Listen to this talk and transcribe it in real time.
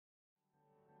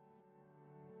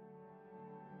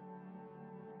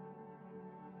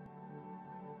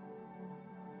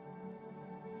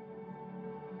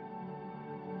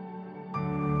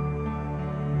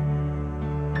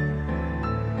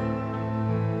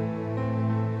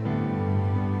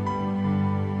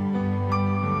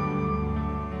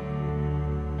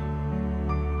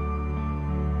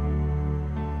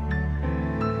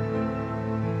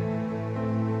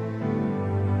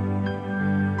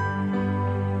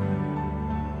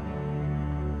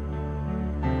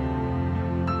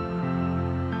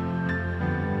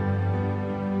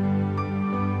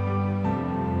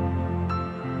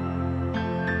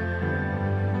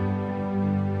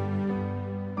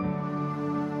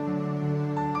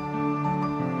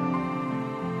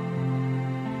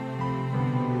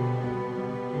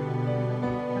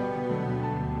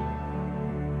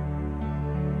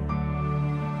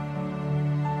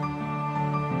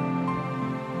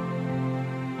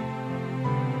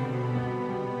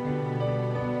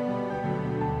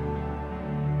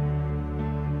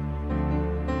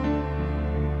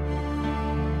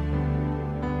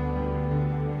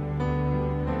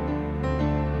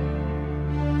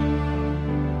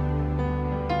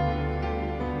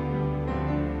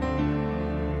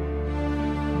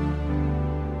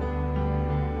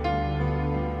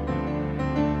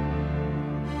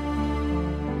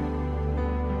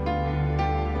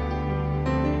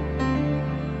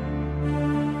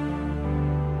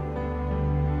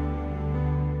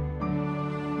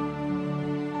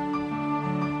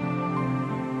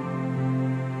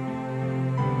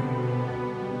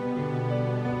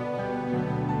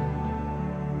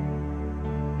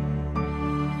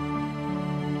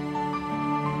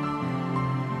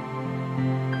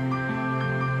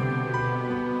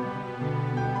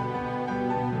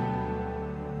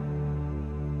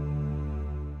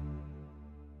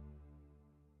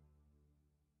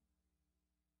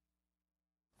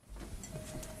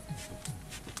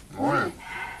Morning.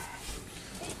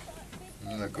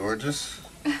 Isn't that gorgeous?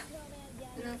 I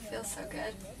don't feel so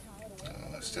good.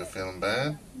 Still feeling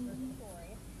bad?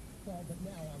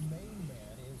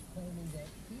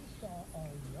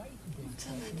 What's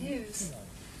on the news?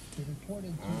 Well,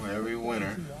 every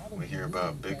winter we hear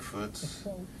about Bigfoots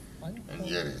and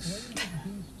Yetis.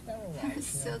 They're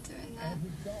still doing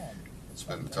that. It's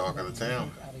been the talk of the town.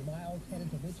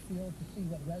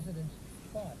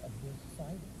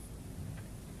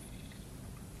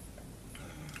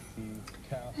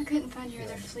 I couldn't find your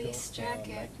other fleece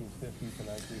jacket.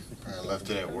 I left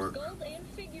it at work. And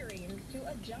figurines to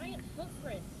a giant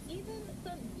footprint, even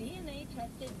some DNA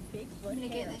tested Bigfoot. I'm gonna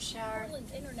get in the shower.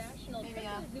 Maybe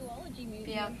I'll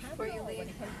be out before you leave. When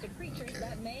it comes to creatures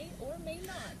that may or may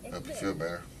not Hope you exist. feel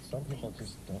better. Some people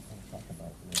just don't want to talk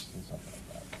about this and something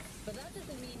like that. But that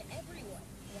doesn't mean everyone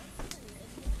wants to believe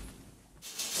in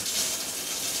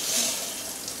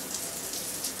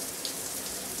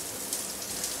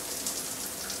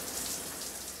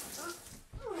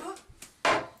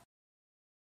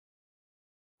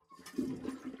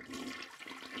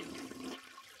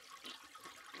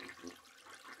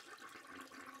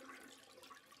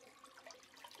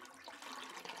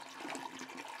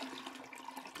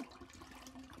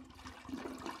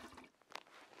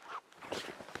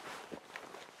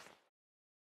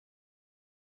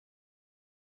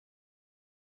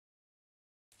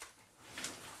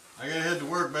I gotta head to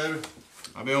work, baby.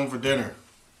 I'll be home for dinner.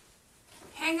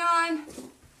 Hang on.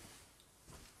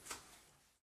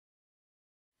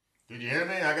 Did you hear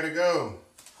me? I gotta go.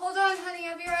 Hold on, honey.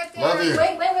 I'll be right there. Love you.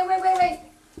 Wait.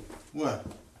 What?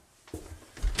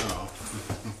 Oh.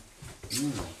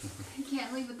 I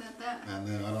can't leave without that. I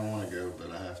know, I don't want to go,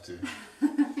 but I have to.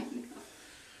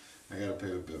 I gotta pay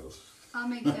the bills. I'll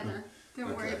make dinner.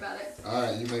 Don't worry about it.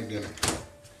 Alright, you make dinner.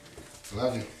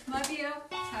 Love you. Love you.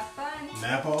 Have fun.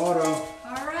 Napa Auto.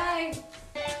 Alright.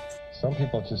 Some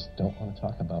people just don't want to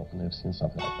talk about when they've seen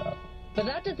something like that. But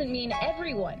that doesn't mean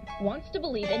everyone wants to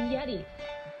believe in Yetis.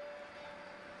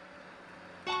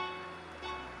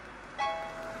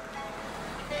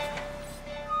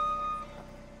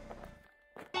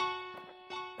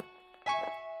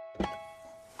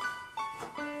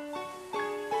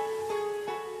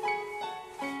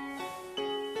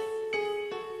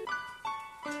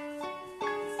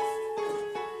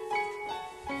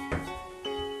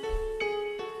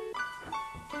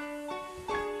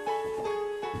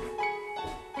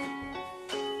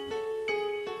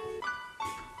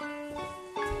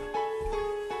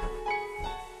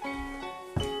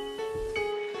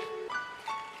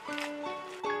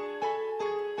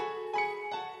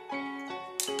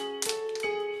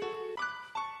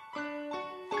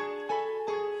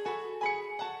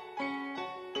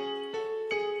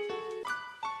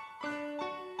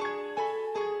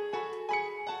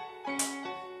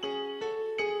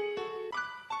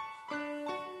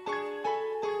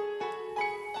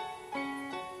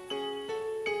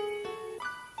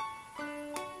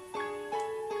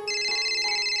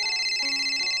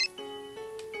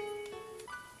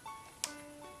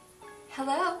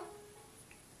 Hello?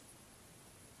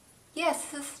 Yes,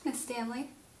 this is Miss Stanley.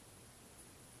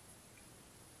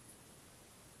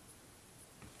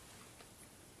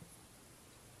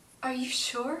 Are you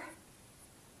sure?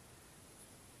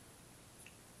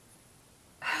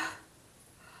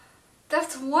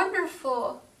 That's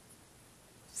wonderful.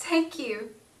 Thank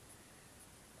you.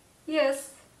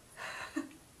 Yes.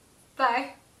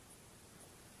 Bye.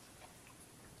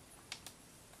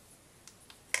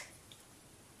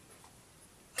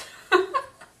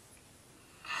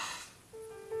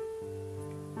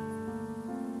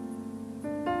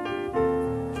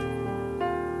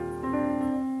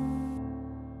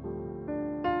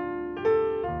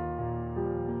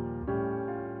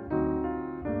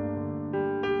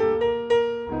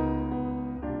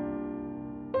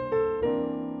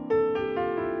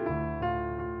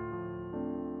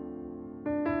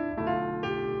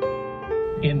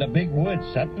 In the big woods,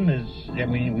 something is, I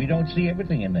mean, we don't see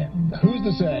everything in there. Who's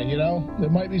to say, you know? There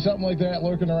might be something like that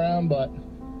lurking around, but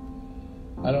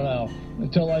I don't know.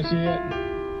 Until I see it,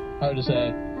 hard to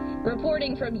say.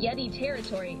 Reporting from Yeti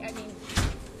territory, I mean...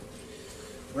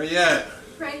 Where you at?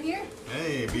 Right here.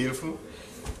 Hey, beautiful.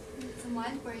 Some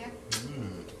wine for you.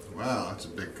 Wow, that's a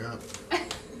big cup.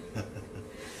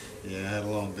 Yeah, I had a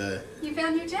long day. You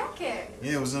found your jacket.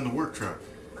 Yeah, it was in the work truck.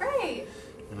 Great.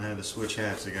 And I had to switch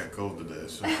hats. It got cold today,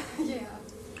 so Yeah.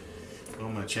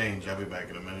 I'm gonna change. I'll be back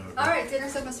in a minute. Okay? All right,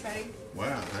 dinner's almost ready.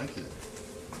 Wow, thank you.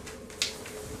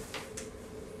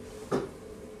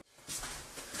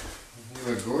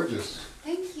 You look gorgeous.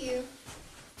 Thank you.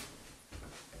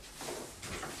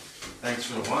 Thanks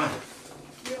for the wine.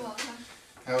 You're welcome.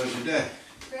 How was your day?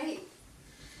 Great.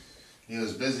 It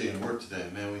was busy at work today.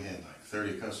 Man, we had like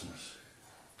 30 customers.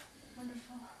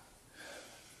 Wonderful.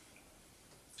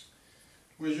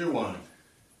 Where's your wine?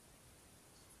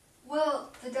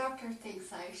 Well, the doctor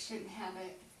thinks I shouldn't have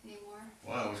it anymore.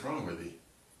 Why? What's wrong with you?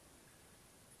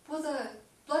 Well, the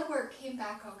blood work came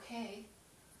back okay,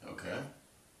 Okay.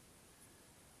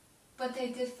 but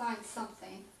they did find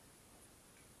something.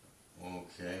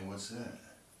 Okay, what's that?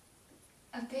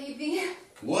 A baby.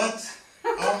 What?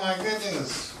 Oh my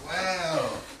goodness. Wow.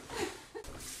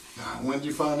 When did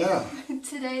you find out?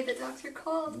 Today the doctor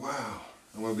called. Wow.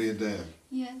 I want to be a dad.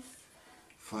 Yes.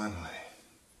 Finally.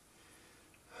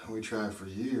 We tried for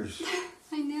years.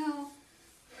 I know.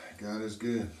 God is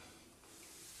good.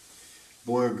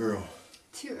 Boy or girl?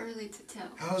 Too early to tell.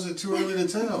 How is it too early to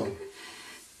tell?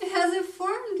 It hasn't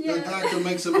formed The yet. doctor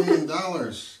makes $1 million.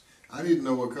 I need to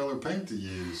know what color paint to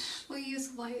use. We'll use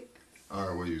white. All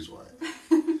right, we'll use white.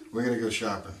 We're going to go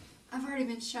shopping. I've already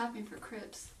been shopping for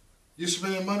cribs. You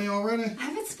spending money already? I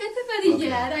haven't spent the money Okay.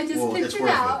 yet. I just Well, picked it's it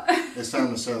worth out. it. It's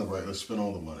time to celebrate. Let's spend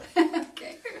all the money.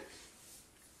 Okay.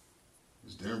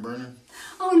 Is dinner burning?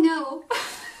 Oh no.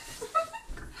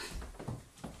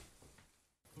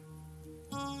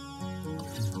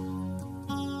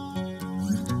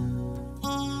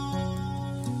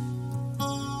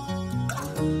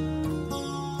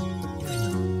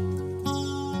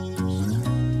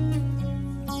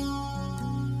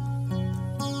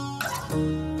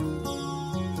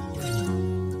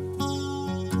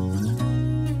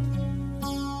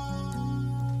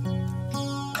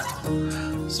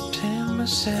 September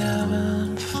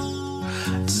 7th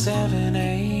at 7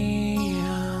 a.m.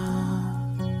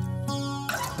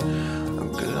 A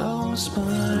girl was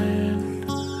born,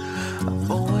 a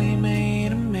boy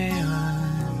made a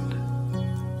man.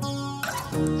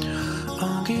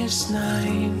 August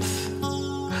 9th,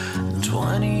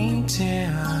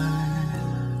 2010.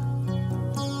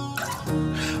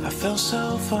 I fell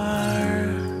so far,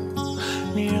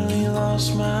 nearly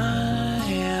lost my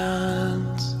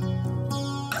hands.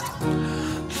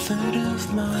 3rd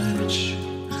of March,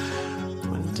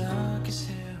 when dark is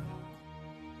hell.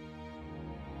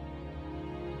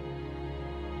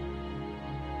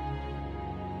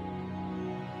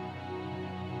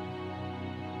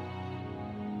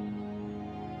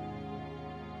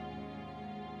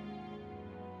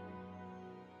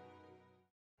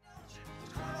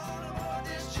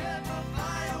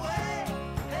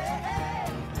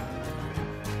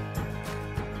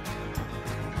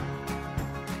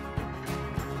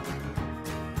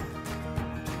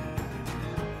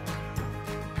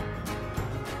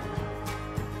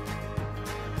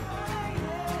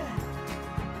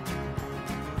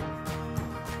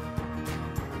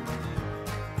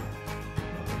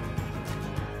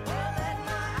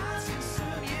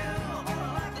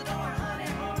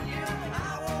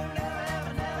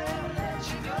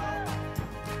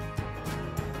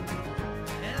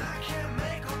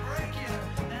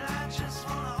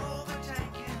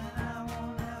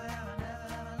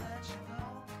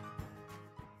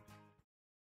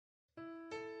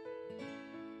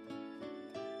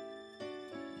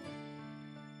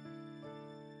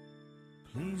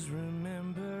 Please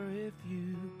remember if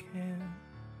you can.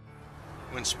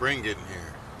 When's spring getting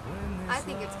here? I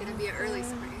think it's going to be an early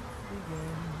spring.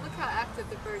 Look how active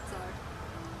the birds are.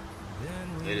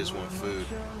 They just want food.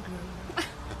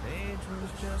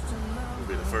 We'll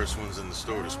be the first ones in the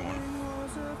store this morning.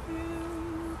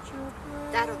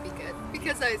 That'll be good,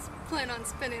 because I plan on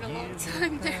spending a long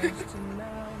time there.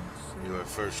 You our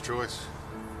first choice?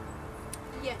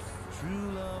 Yes.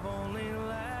 True love only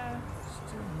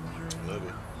lasts in dreams. Love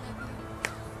you.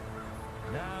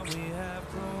 Now we have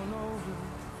grown older,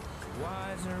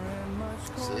 wiser and much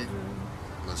colder. See?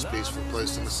 Most peaceful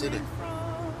place in the city.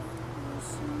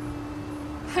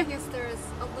 I guess there is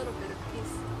a little bit of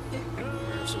peace.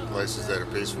 There are some places that are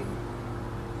peaceful.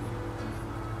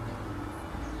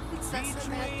 It's not so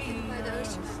bad being by the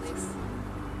ocean, at least.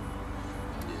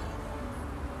 Yeah.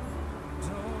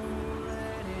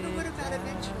 But what about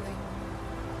eventually?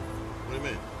 What do you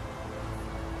mean?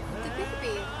 The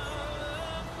baby.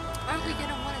 Aren't we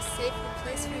gonna want a safer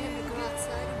place for him to go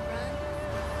outside and run?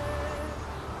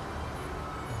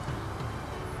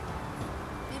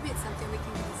 Maybe it's something we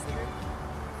can consider.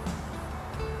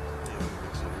 Yeah,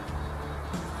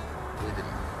 we can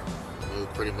move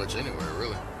pretty much anywhere,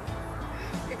 really.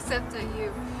 Except that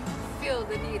you feel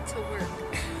the need to work.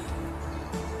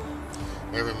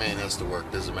 Every man has to work.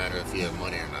 Doesn't matter if you have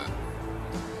money or not.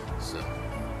 So.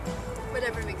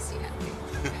 Whatever makes you happy.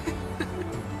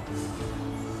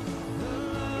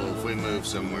 Well, if we move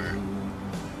somewhere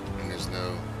and there's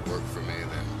no work for me,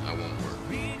 then I won't work.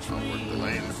 I'll work the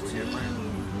lane if we get rain.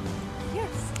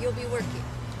 Yes, you'll be working.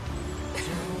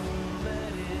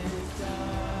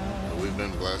 We've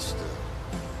been blessed to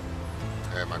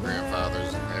have my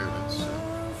grandfather's inheritance, so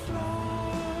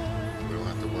we don't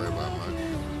have to worry about much.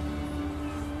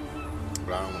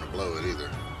 But I don't want to blow it either.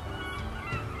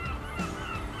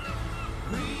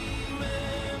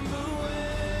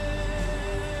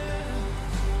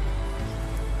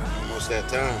 Almost that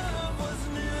time.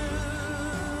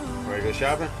 Ready to go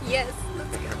shopping? Yes,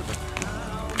 let's go.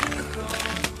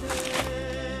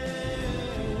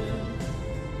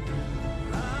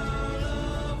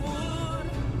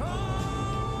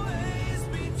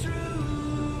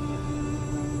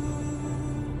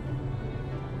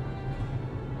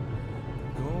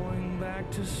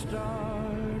 To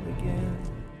start again,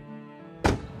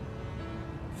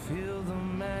 feel the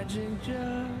magic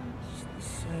just the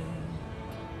same.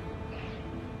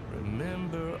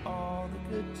 Remember all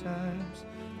the good times,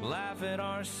 laugh at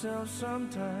ourselves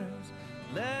sometimes,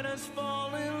 let us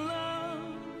fall in love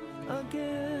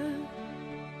again.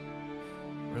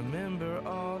 Remember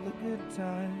all the good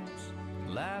times,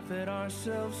 laugh at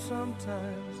ourselves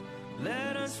sometimes,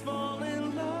 let us fall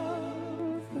in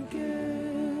love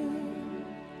again.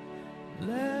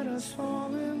 Let us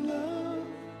fall in love,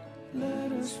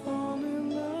 let us fall in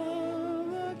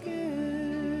love again.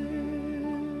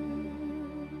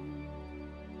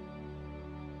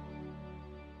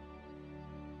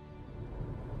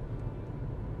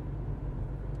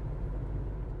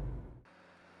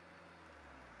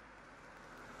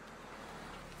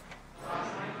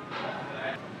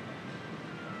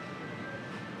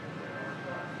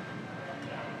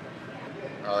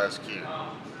 Oh, that's cute.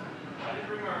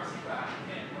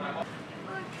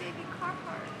 Look, baby car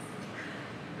parts.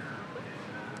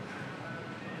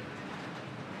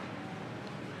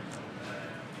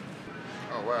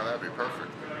 Oh, wow, that'd be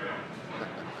perfect.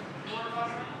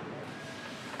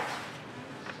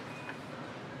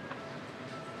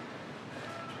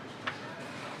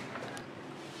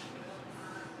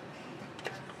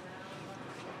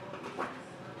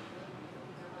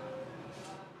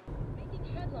 Making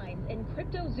headlines in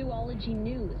cryptozoology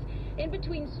news. In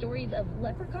between stories of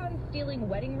leprechauns stealing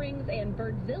wedding rings and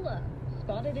Birdzilla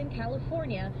spotted in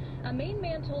California, a Maine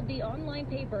man told the online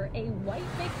paper a white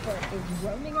Bigfoot is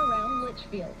roaming around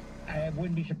Litchfield. I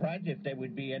wouldn't be surprised if there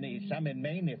would be some in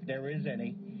Maine, if there is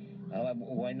any.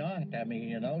 Why not? I mean,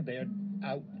 you know, they're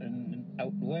out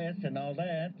west and all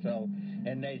that. So,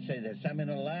 and they say there's some in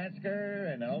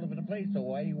Alaska and all over the place. So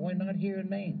why not here in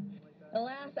Maine?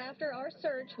 Alas, after our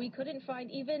search, we couldn't find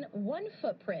even one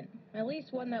footprint, at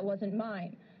least one that wasn't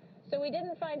mine. So we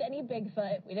didn't find any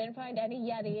Bigfoot, we didn't find any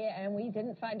Yeti, and we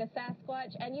didn't find a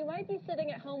Sasquatch. And you might be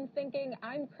sitting at home thinking,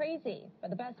 I'm crazy. But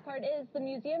the best part is the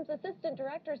museum's assistant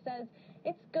director says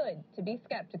it's good to be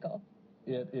skeptical.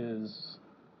 It is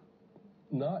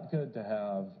not good to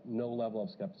have no level of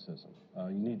skepticism.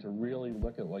 You need to really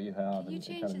look at what you have and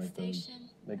kind of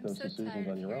make those decisions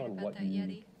on your own. What you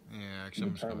Yeti. Yeah, actually,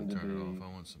 I'm just going to turn it off.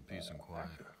 I want some peace and quiet.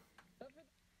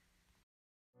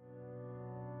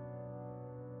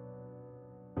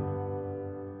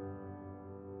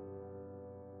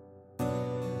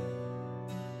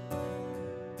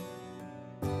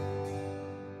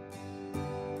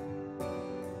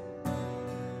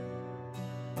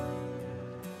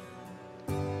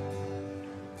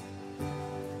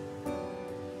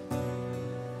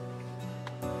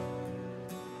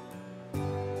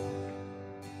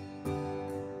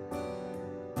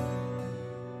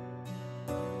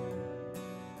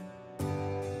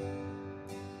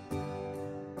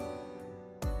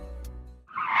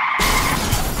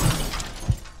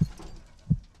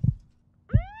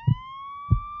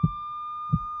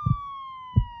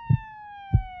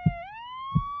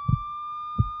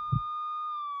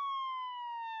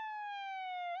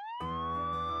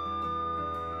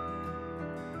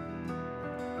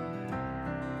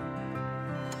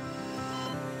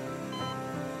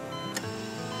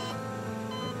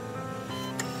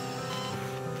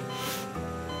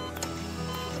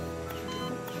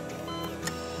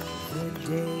 The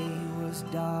day was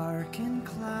dark and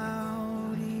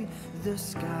cloudy, the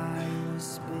sky was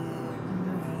spitting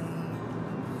rain.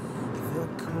 The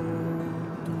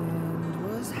cold wind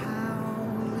was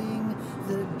howling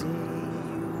the day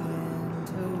you went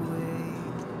away.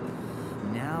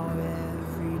 Now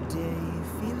every day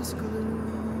feels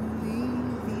gloomy.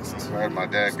 These I'm glad my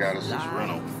dad got us this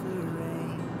rental.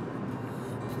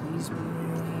 Please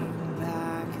bring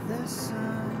back the sun.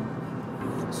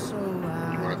 So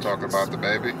You want to talk about the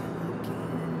baby?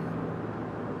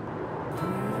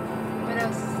 What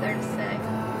else is there to say?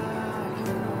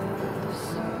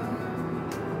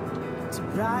 to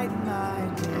brighten my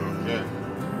day. Okay.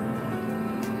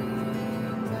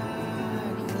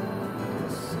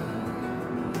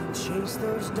 Chase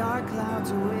those dark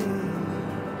clouds away.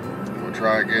 We'll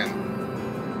try again.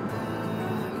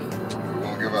 We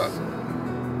won't give up.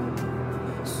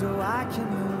 So I can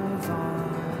move on.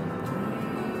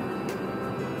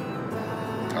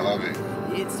 I love you.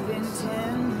 It's been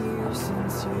 10 years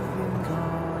since you've been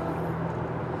gone.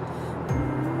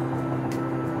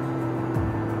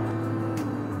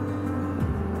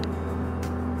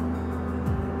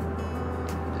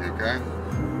 You okay?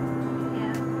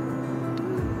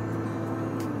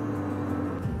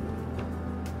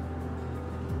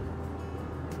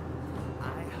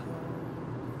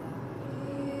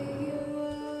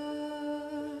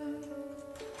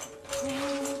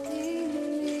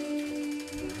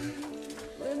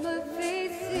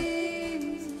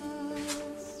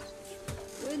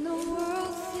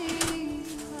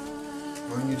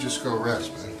 Why don't you just go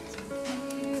rest, man?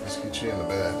 Let's get you in the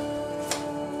bed.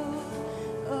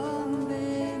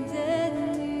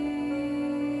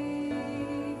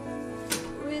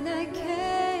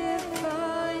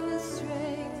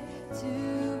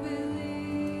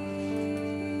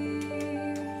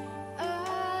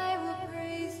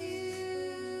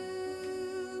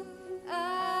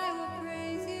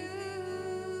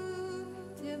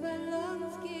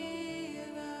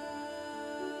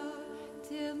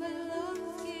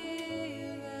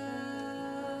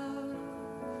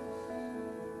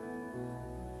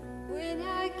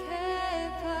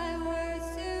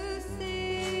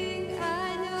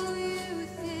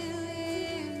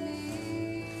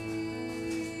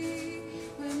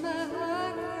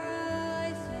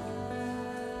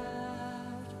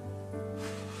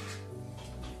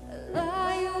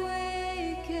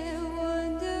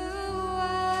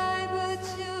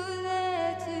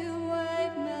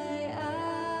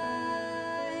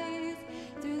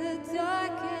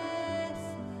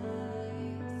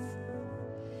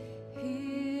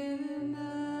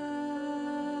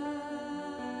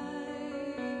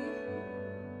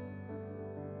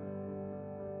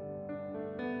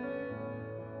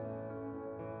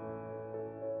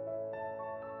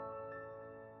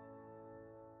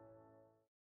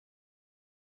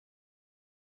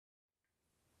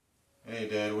 Hey,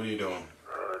 Dad, what are you doing?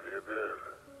 How have you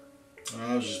been?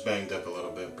 I was just banged up a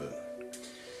little bit, but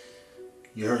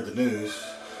you heard the news.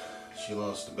 She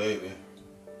lost the baby.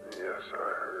 Yes, I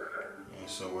heard. And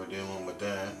so we're dealing with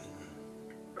that.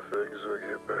 Things will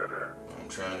get better. I'm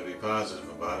trying to be positive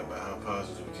about it, but how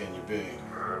positive can you be?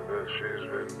 I bet she's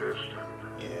been distant.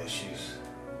 Yeah, she's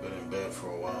been in bed for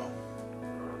a while.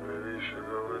 Well, maybe you should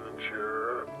go in and cheer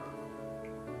her up.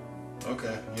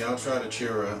 Okay, yeah, I'll try to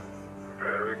cheer her up.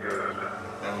 Very good.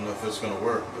 I don't know if it's gonna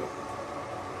work, but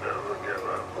Never give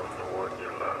up on the one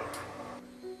you love.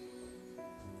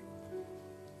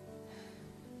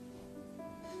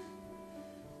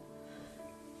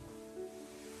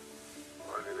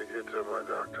 I need to get to my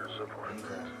doctor's appointment.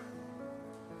 okay.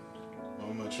 Well,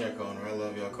 I'm gonna check on her. I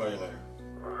love you. I'll call you later.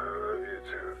 I love you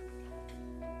too.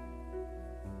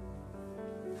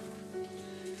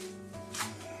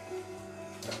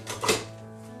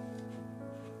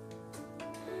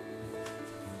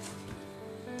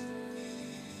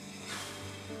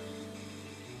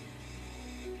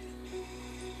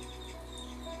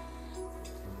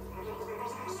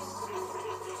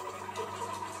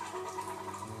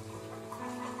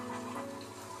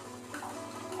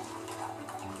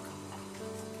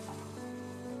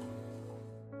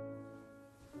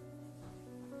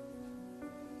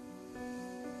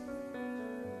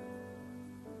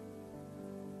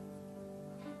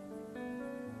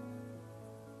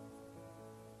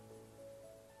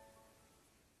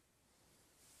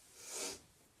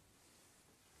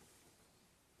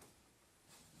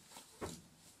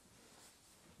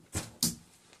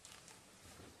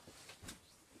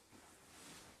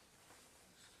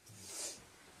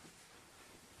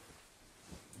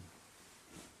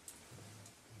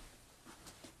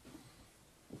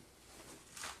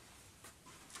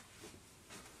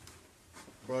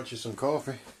 Brought you some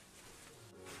coffee.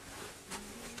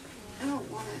 I don't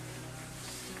want it.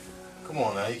 Come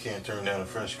on now, you can't turn down a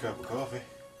fresh cup of coffee.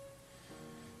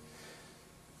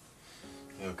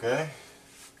 You okay?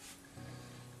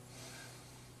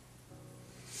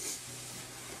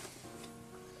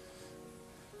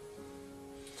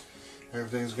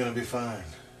 Everything's gonna be fine.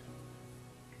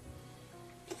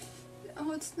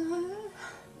 Oh, it's not.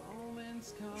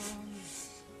 Moments come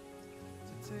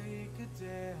to take a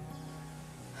dare.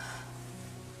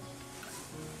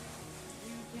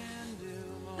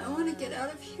 I want to get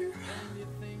out of here.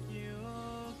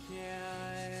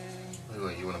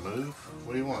 Wait, you want to move?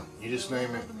 What do you want? You just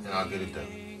name it, and I'll get it done.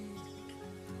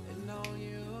 I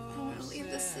want to leave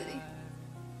the city.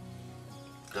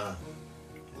 Done.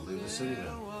 We'll leave the city then.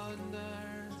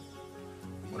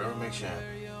 Whatever makes you happy.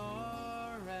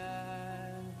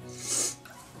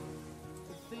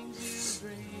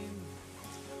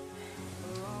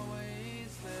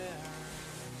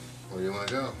 Where do you want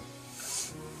to go?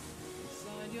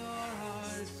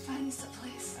 Find us a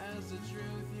place.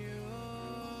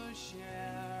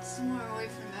 Somewhere away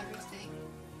from everything.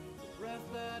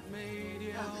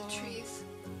 All the trees.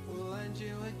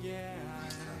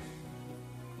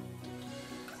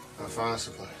 I'll find us a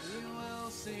place.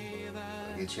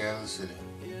 I'll get you out of the city.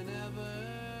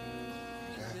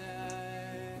 Okay?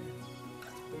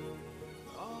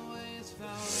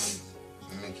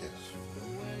 Let me kiss.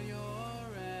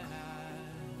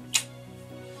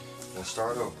 We'll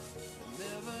start over.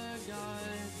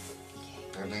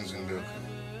 Everything's gonna be okay.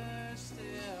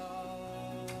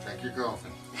 Drink your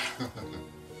coffee.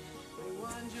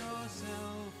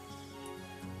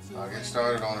 I'll get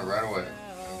started on it right away,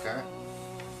 okay?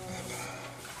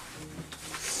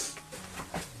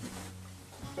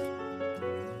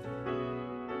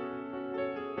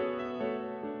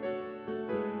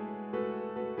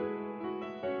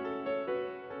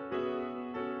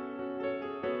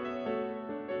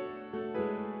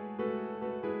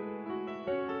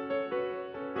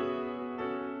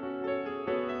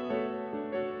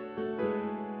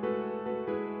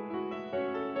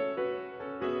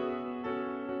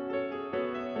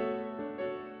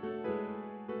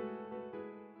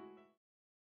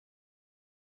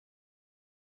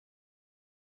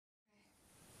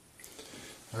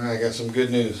 All right, I got some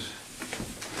good news.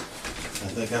 I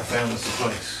think I found us a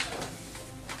place.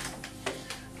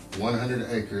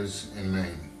 100 acres in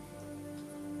Maine.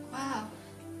 Wow.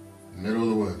 Middle of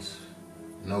the woods.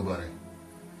 Nobody.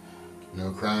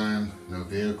 No crime, no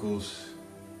vehicles,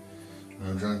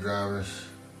 no drunk drivers.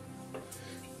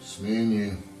 Just me and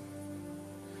you.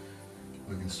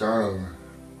 We can start over.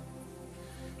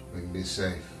 We can be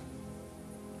safe.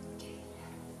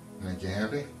 Make you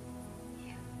happy?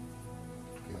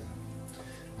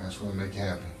 That's what will make you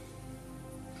happy.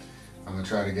 I'm going to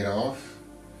try to get off.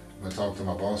 I'm going to talk to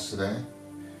my boss today.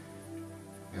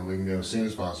 And we can go as soon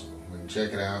as possible. We can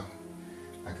check it out.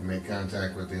 I can make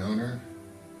contact with the owner.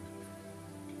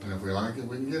 And if we like it,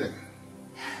 we can get it.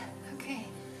 Okay.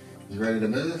 You ready to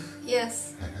move?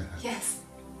 Yes. Yes.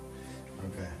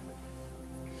 Okay.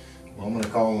 Well, I'm going to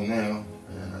call him now.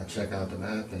 And check out the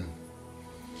map. And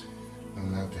I'm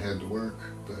going to have to head to work.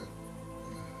 But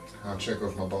I'll check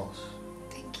with my boss.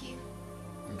 Thank you.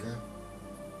 Okay?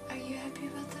 Are you happy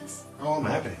about this? Oh, I'm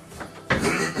happy.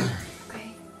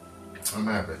 Okay. I'm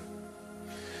happy.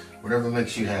 Whatever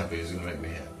makes you happy is going to make me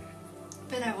happy.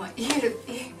 But I want you to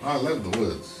be. I love the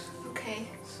woods. Okay.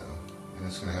 So, and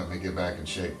it's going to help me get back in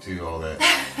shape too, all that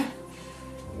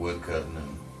wood cutting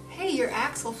and... Hey, your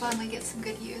axe will finally get some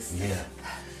good use. Yeah.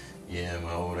 Yeah,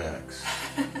 my old axe.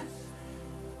 Yeah.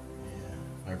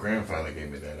 My grandfather gave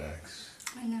me that axe.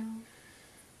 I know.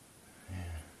 Yeah.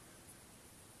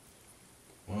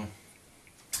 Well,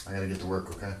 I gotta get to work,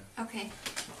 okay? Okay.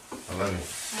 I love you.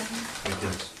 Love you. Take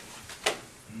this.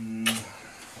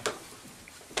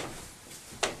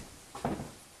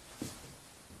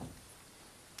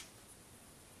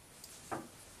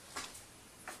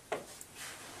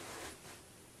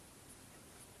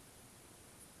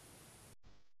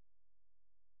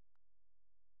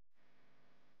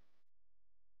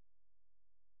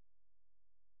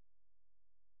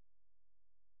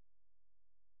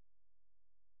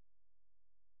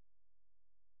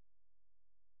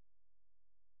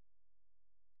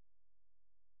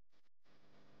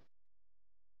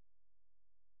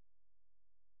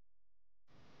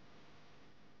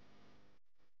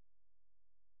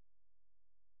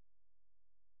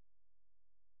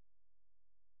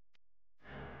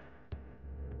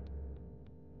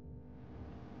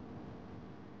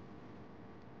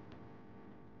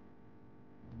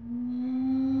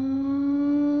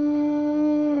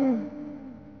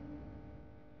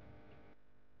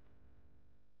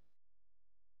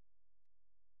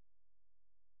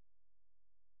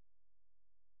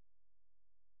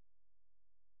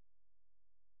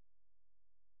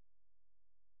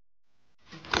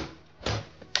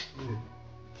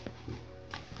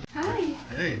 Hi.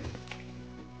 Hey.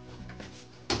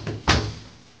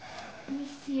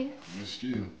 Missed you. Missed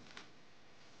you.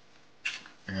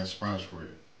 I got a surprise for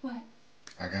you. What?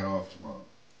 I got off tomorrow.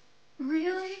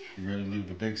 Really? You ready to leave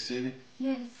the big city?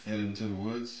 Yes. Head into the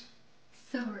woods?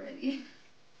 So ready.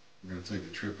 We're gonna take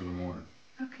a trip in the morning.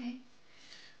 Okay.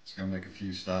 It's gonna make a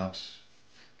few stops,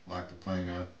 lock the plane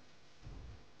up,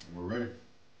 We're ready.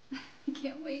 I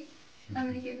can't wait. I'm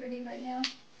gonna get ready right now.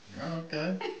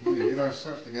 Okay. We need to get our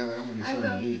stuff together. I'm gonna get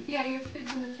something to eat. Yeah, your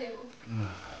food's on the table.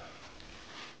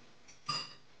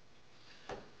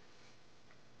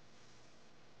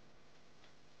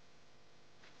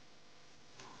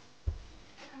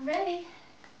 I'm ready.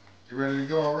 You ready to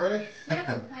go already?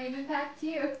 Yep, I even packed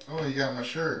you. Oh, you got my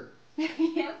shirt.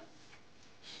 Yep.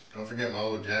 Don't forget my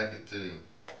old jacket too.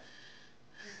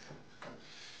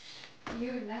 You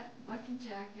and that fucking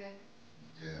jacket.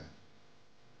 Yeah.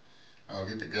 I'll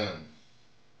get the gun.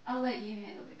 I'll let you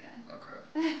handle the gun. Okay.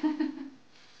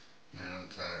 Man, I'm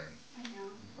tired. I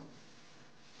know.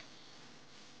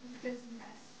 Let's get some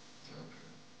rest.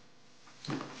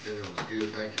 Okay. Dinner was good,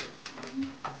 thank you.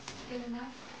 Good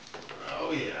enough?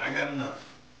 Oh yeah, I got enough.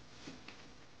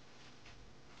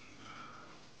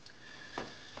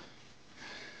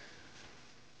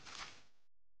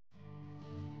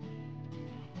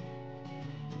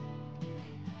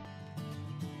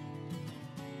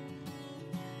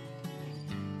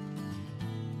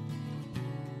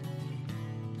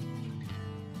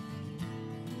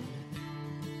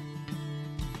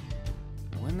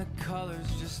 When the colors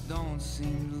just don't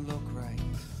seem to look right,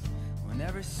 when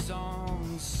every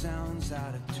song sounds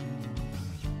out of tune,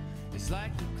 it's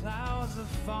like the clouds are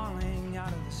falling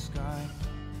out of the sky.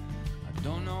 I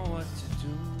don't know what to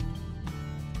do.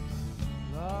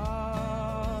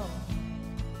 Love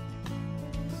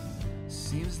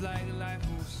seems like life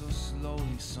moves so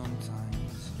slowly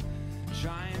sometimes,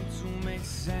 trying to make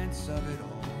sense of it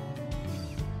all.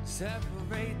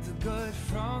 Separate the good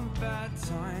from the bad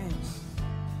times,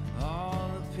 all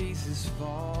the pieces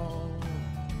fall.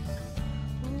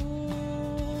 Ooh,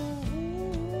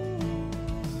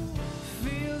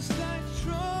 feels like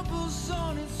trouble's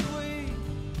on its way.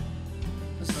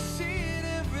 I see it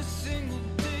every single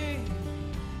day.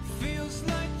 Feels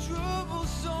like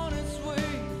trouble's on its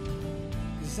way,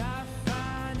 'cause I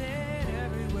find it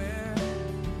everywhere.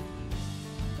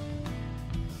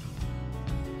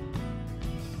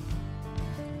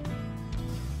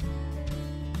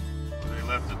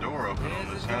 Left the door open on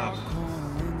this house.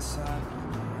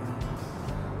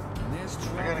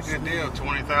 I got a good deal,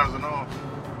 20,000 off.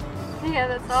 Yeah,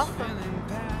 that's awesome.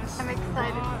 I'm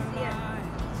excited to see it.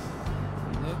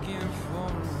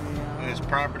 This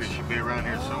property should be around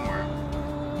here somewhere.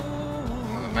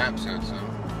 Well, the map said so.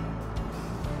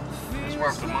 It's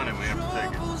worth the money, we have to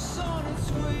take it.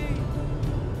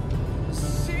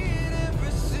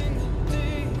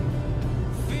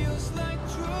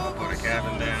 I'll put a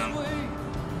cabin down,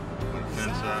 put a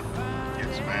fence up, get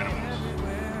some animals.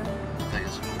 I think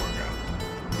it's gonna work out.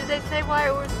 Did they say why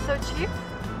it was so cheap?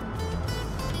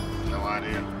 No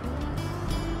idea.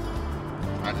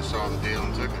 I just saw the deal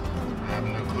and took it. I have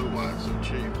no clue why it's so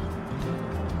cheap.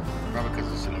 Probably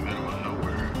because it's in the middle of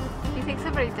nowhere. You think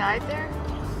somebody died there?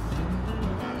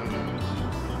 Who knows?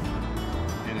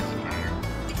 It doesn't matter.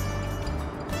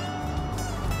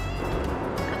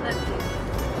 I love you.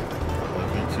 I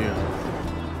love you too.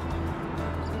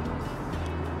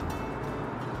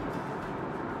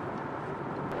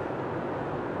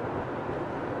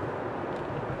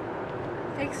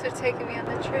 Thanks for taking me on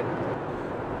the trip.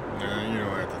 No, you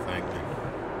don't have to thank me.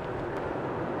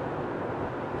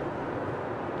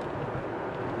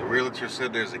 The realtor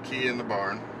said there's a key in the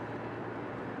barn,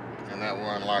 and that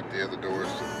will unlock the other doors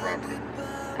to the property.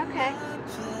 Okay.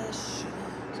 Once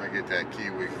I get that key,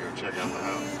 we can go check out the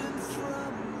house.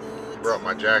 You brought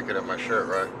my jacket and my shirt,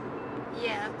 right?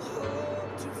 Yeah.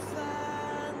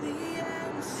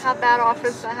 How bad off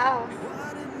is the house?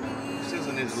 It says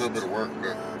it needs a little bit of work,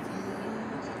 but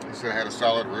he said it had a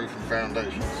solid roof and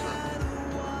foundation, so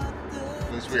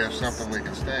at least we have something we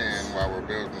can stay in while we're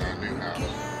building our new house.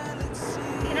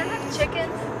 Can I have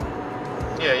chickens?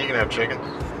 Yeah, you can have chickens.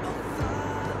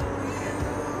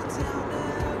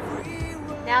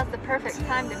 Now's the perfect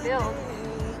time to build.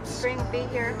 Spring will be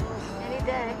here any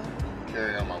day.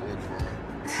 Carry on my wood for me.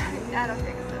 I don't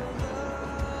think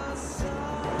so.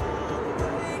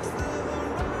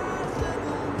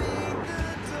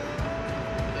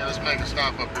 Yeah, let's make a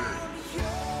stop up here.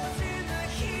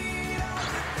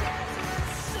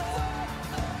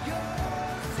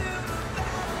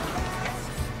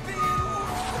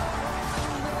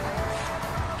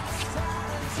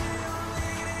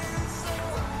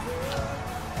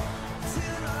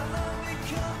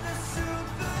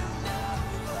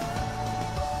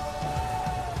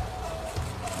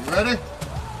 You ready?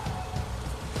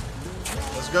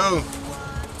 Let's go.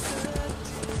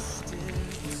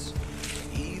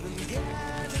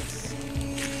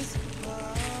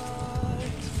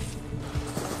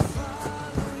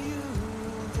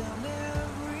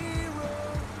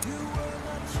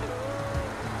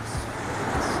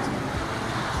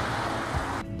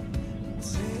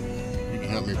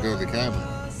 build the cabin.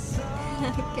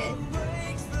 Okay.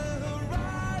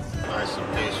 Nice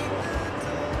and peaceful.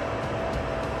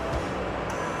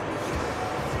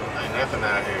 Ain't nothing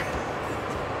out here.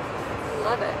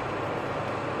 Love it.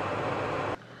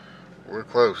 We're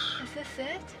close. Is this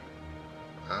it?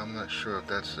 I'm not sure if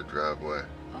that's the driveway.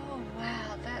 Oh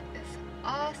wow, that is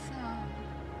awesome.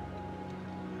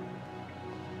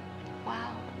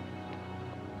 Wow.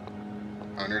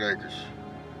 100 acres.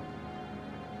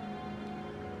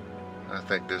 I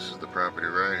think this is the property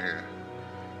right here.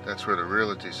 That's where the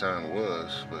realty sign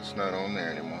was, but it's not on there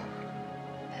anymore.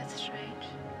 That's strange.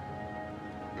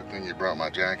 Good thing you brought my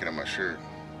jacket and my shirt.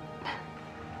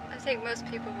 I think most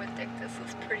people would think this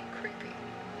is pretty creepy,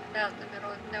 out in the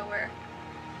middle of nowhere.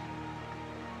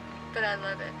 But I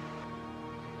love it.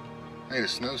 Hey, the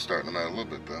snow's starting to melt a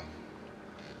little bit though.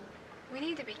 We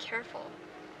need to be careful.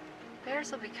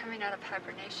 Bears will be coming out of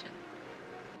hibernation.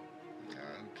 Who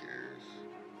cares?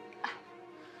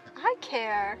 I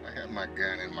care. I have my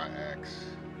gun and my axe.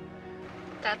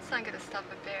 That's not gonna stop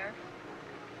a bear.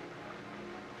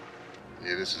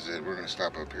 Yeah, this is it. We're gonna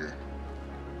stop up here.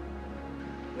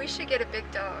 We should get a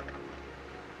big dog.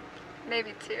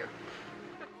 Maybe 2.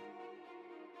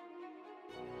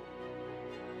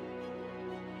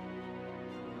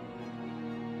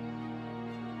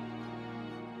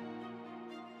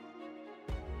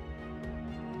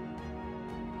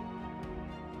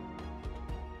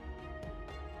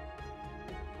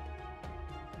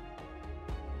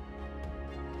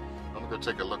 I'm gonna go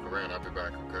take a look around. I'll be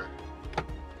back, okay?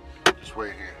 Just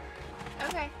wait here.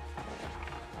 Okay.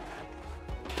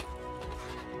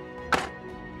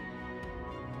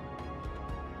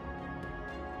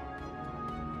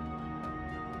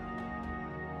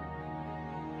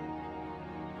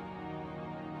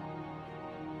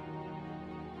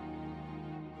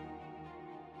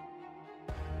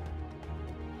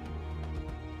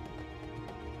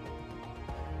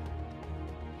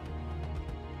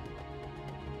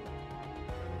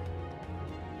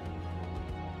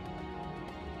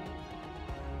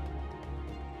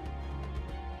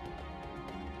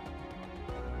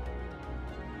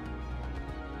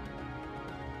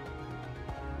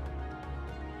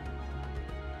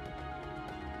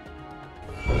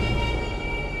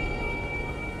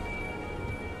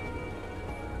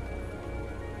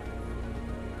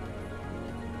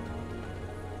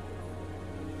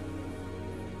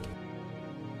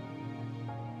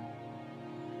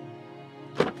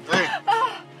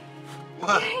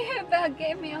 What? You about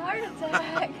gave me a heart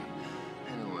attack.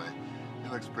 Anyway,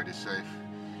 it looks pretty safe.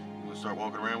 You wanna start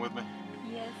walking around with me?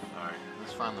 Yes. Alright,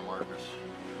 let's find the markers.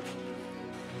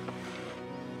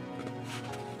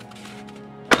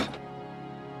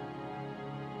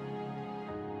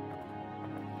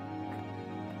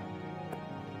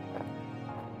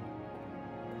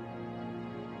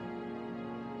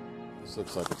 This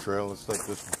looks like a trail. Let's take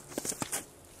this one.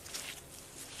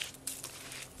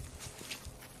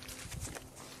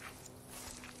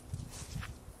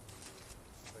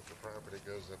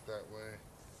 Goes up that way.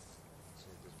 Let's see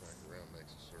if this back around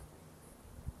makes a circle.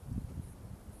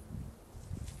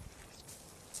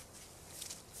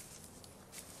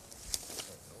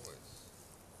 That noise.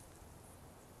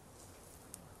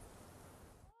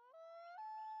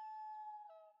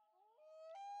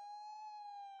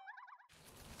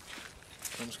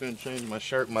 I'm just going to change my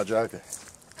shirt and my jacket.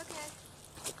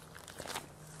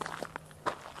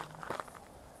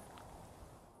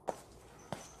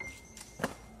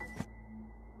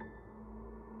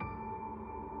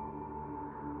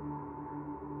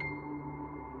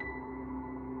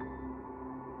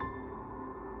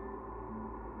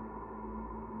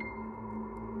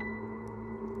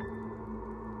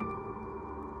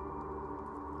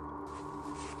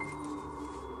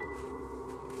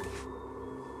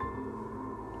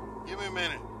 Give me a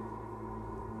minute.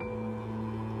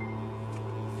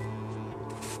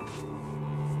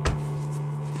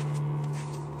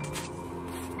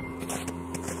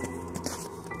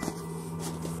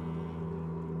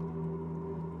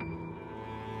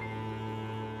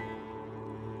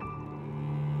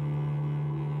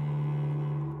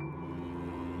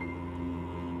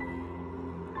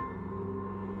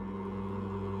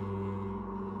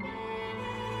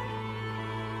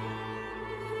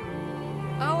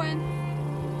 Owen.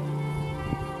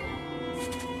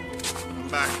 I'm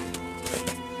back.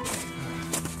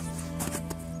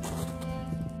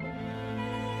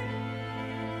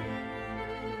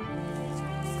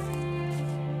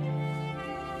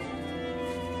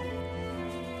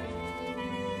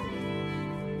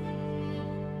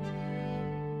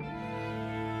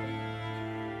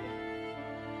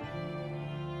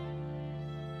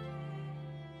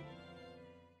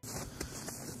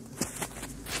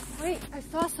 Wait, I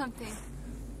saw something.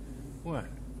 What?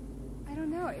 I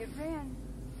don't know. It ran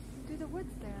through the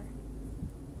woods there.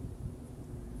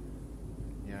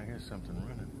 Yeah, I hear something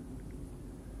running.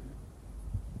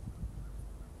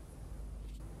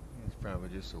 It's probably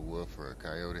just a wolf or a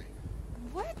coyote.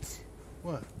 What?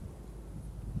 What?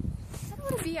 I don't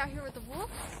want to be out here with the wolf.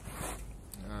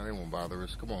 Nah, they won't bother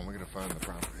us. Come on, we're gonna find the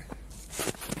property.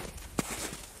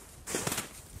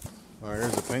 All right,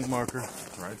 here's a paint marker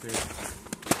right there.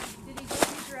 Did he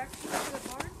give you directions to the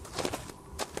barn?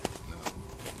 No.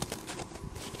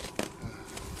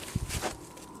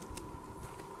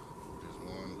 There's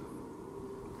one,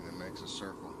 and it makes a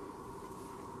circle.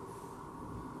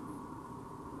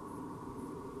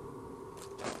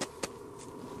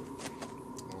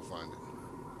 We'll find it.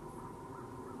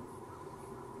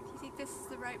 Do you think this is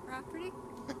the right property?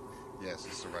 Yes,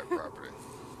 it's the right property.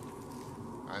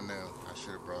 I know I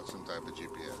should have brought some type of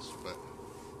GPS, but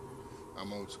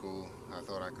I'm old school. I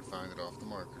thought I could find it off the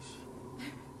markers.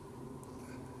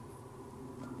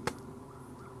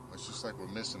 It's just like we're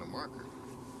missing a marker.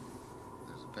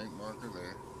 There's a pink marker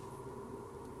there.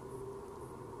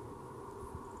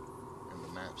 And the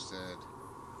map said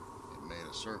it made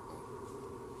a circle.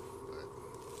 But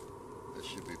there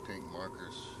should be pink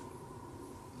markers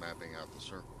mapping out the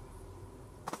circle.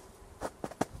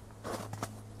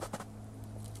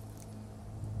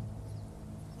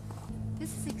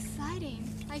 This is exciting.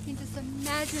 I can just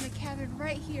imagine a cabin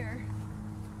right here.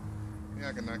 Yeah,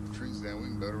 I can knock the trees down. We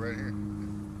can build it right here.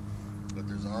 But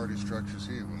there's already structures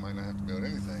here. We might not have to build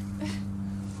anything.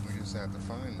 We just have to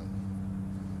find them.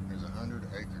 There's 100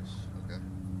 acres, okay?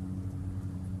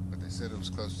 But they said it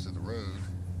was close to the road,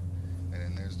 and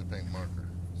then there's the pink marker.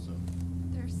 So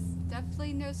There's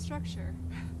definitely no structure.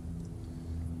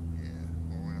 yeah,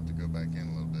 well, we're gonna have to go back in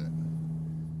a little bit.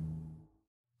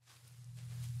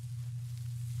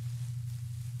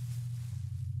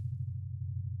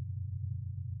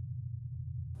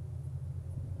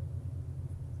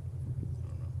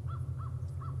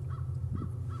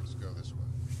 Let's go this way.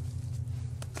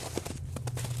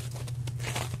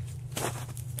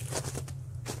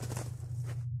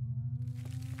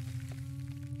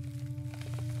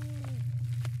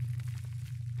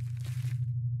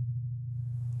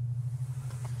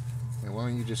 Hey, why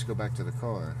don't you just go back to the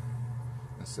car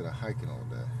instead of hiking all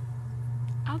day?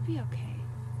 I'll be okay.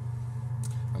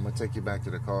 I'm gonna take you back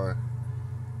to the car.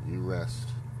 You rest,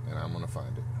 and I'm gonna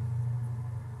find it.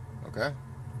 Okay?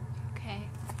 Okay.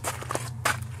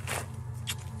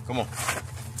 Come on.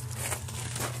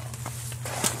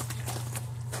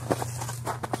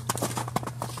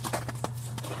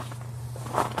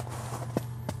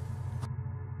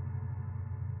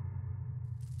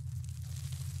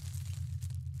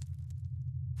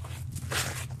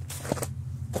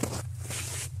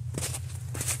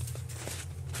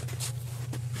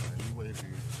 You wait here.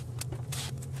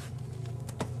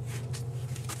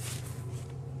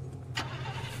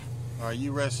 All right,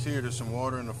 you rest here. There's some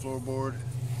water in the floorboard.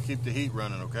 Keep the heat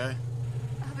running, okay?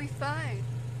 I'll be fine.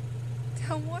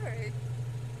 Don't worry.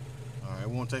 All right, it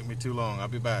won't take me too long. I'll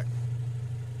be back.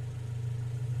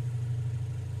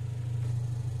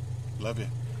 Love you.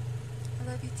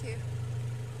 I love you too.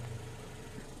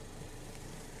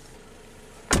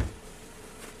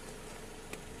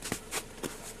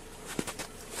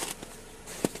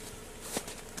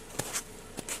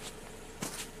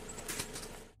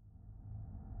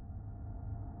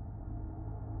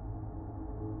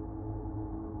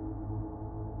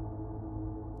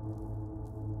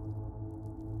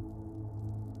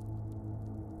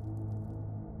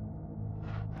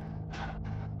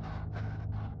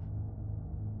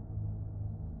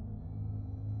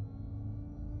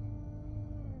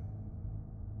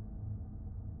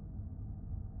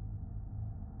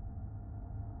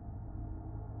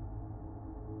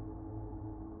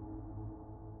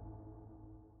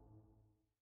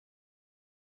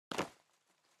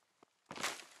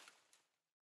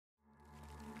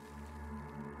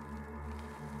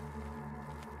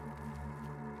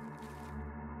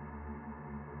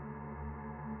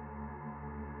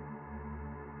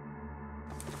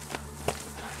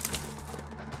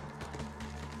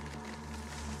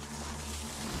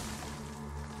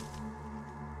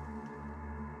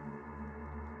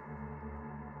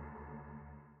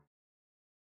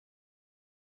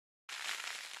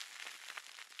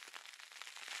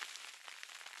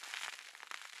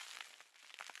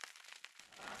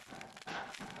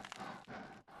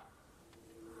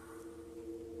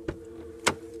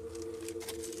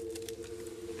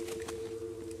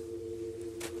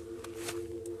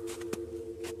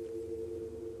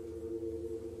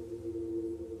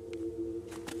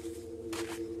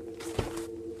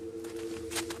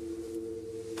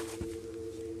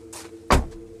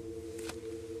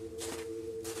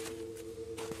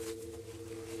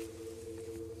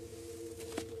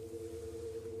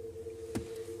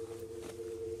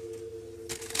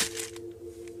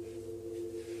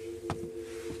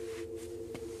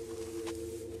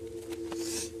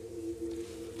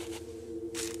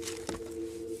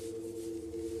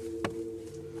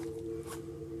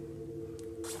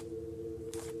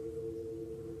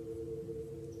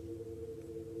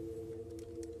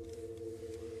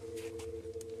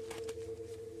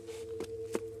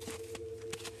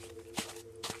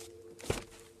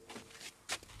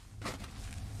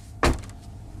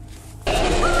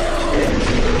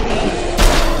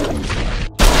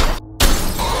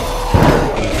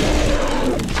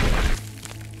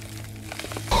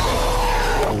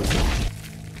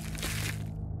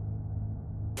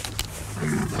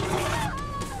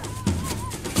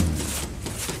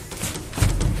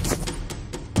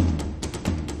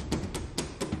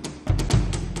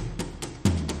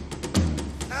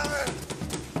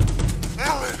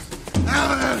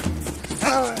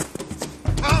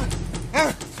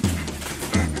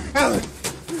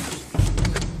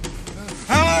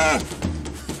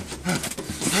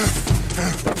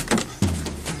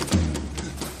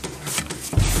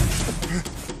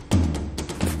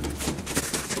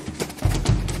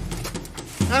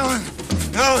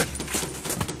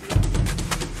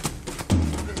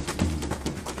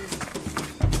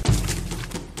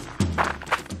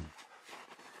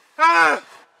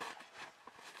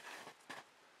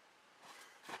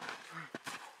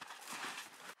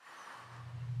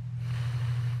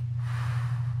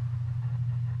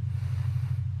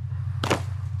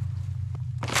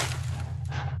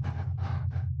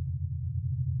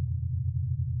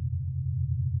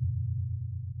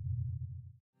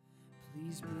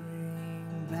 Please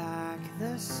bring back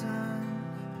the sun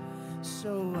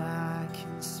so I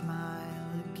can smile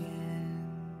again.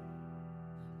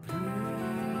 Bring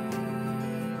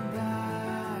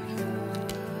back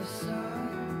the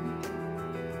sun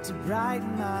to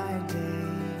brighten my day.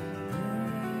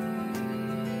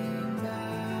 Bring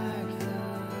back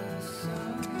the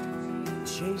sun,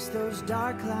 chase those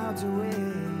dark clouds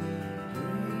away.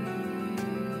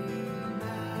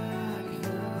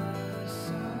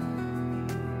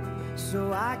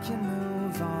 So I can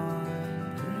move on.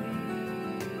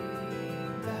 Bring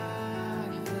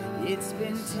back. It's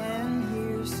been 10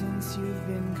 years since you've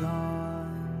been gone.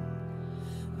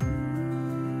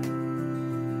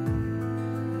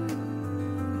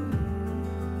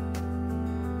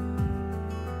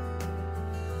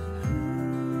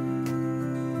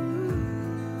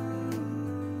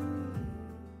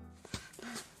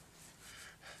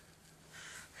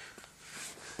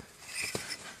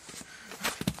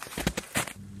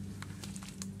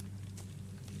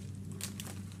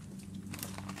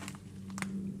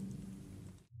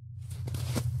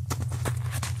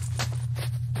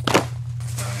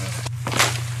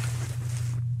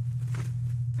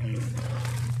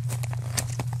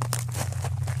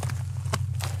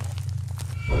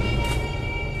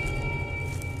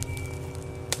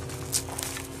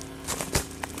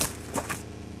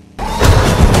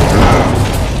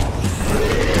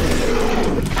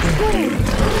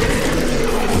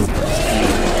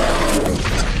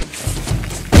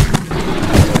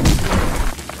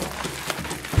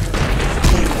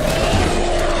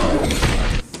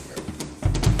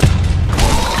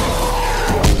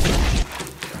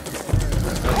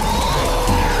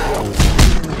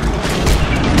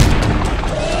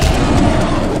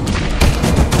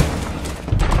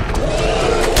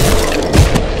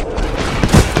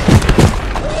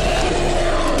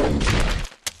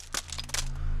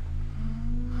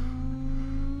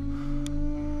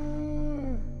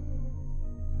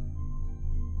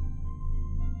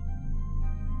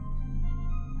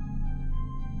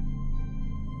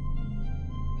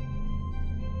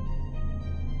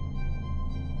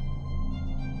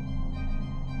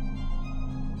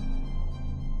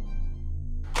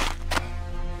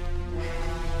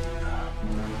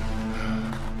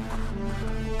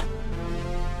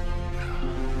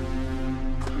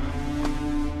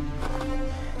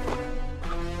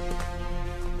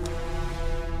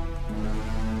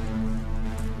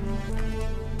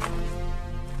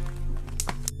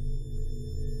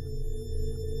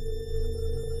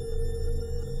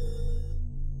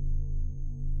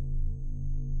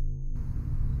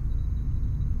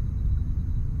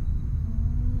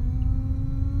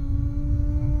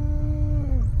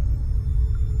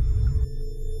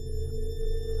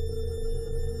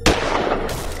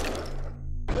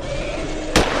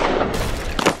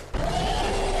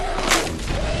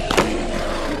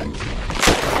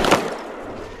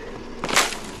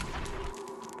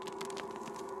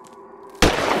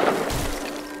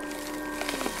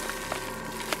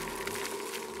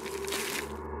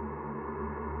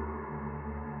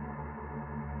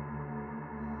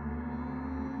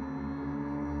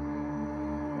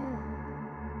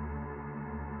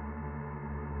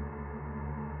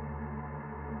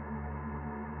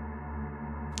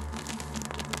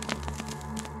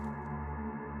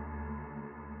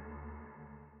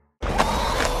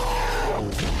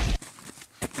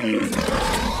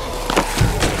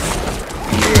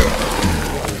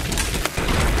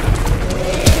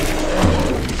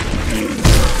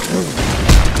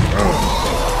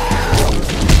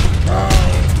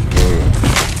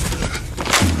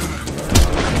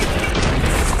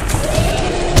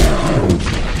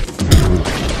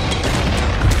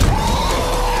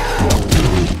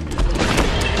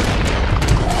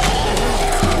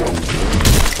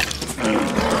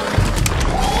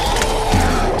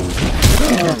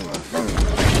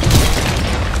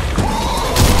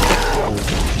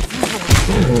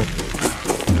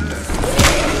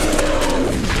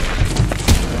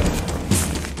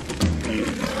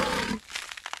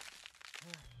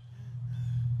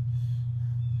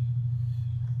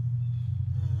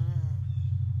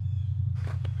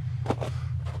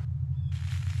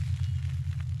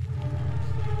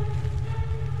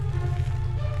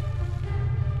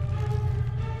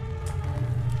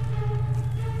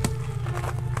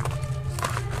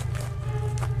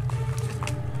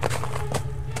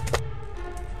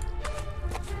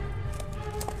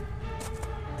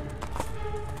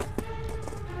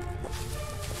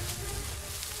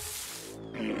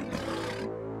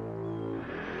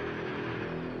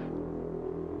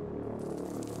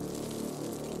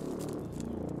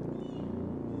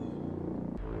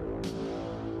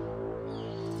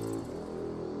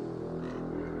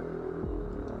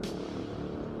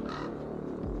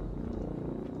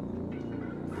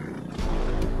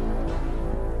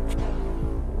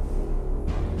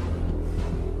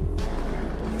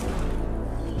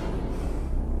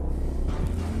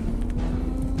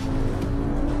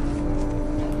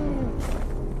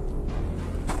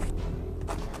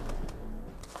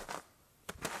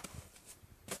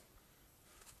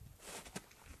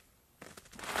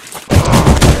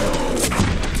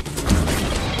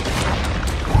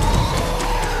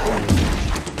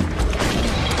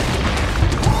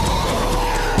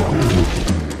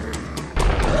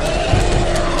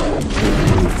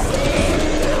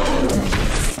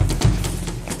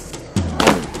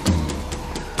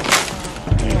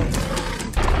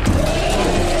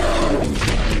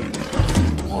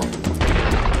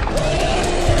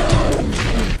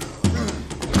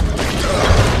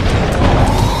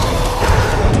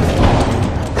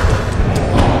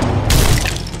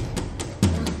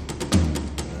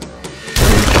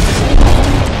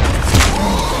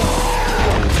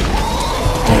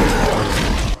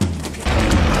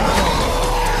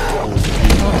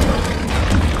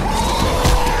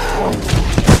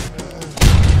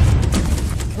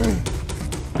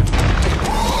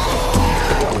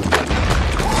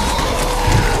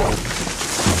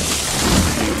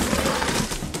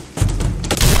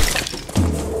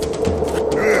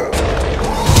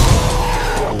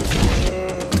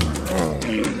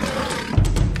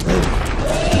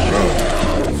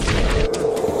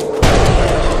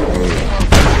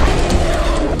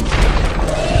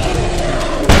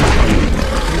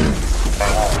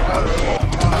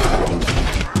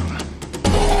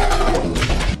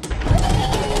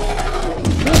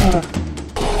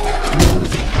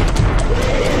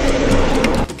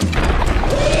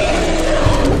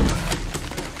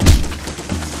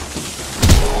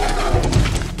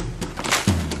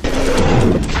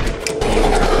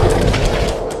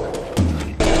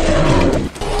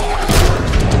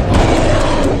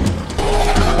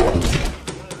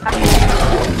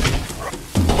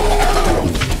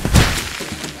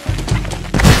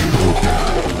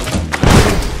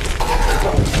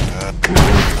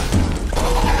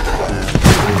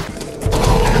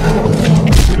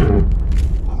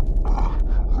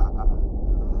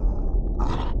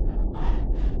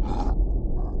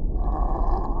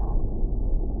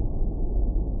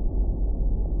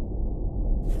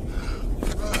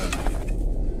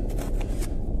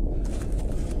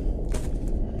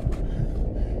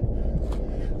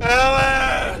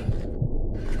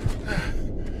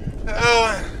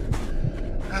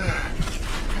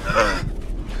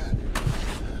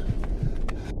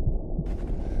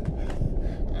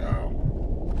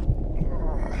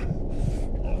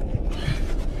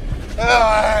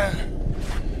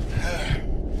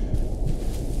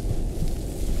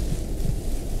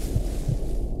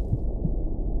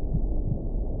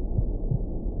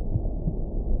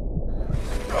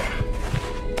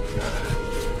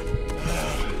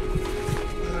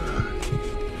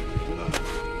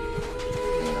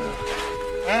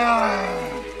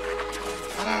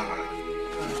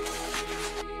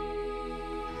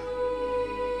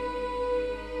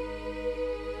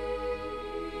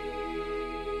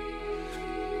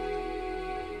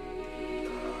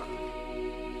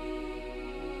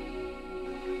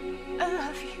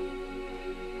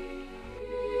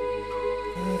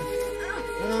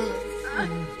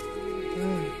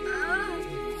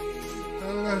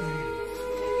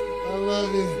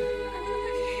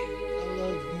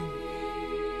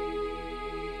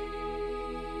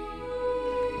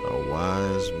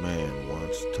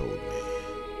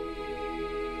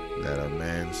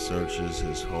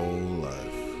 His whole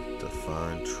life to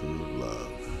find true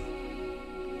love.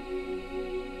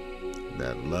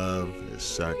 That love is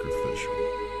sacrificial,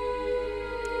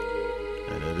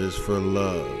 and it is for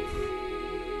love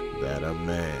that a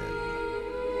man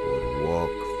would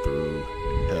walk through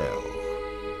hell.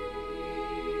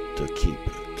 to keep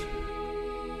it.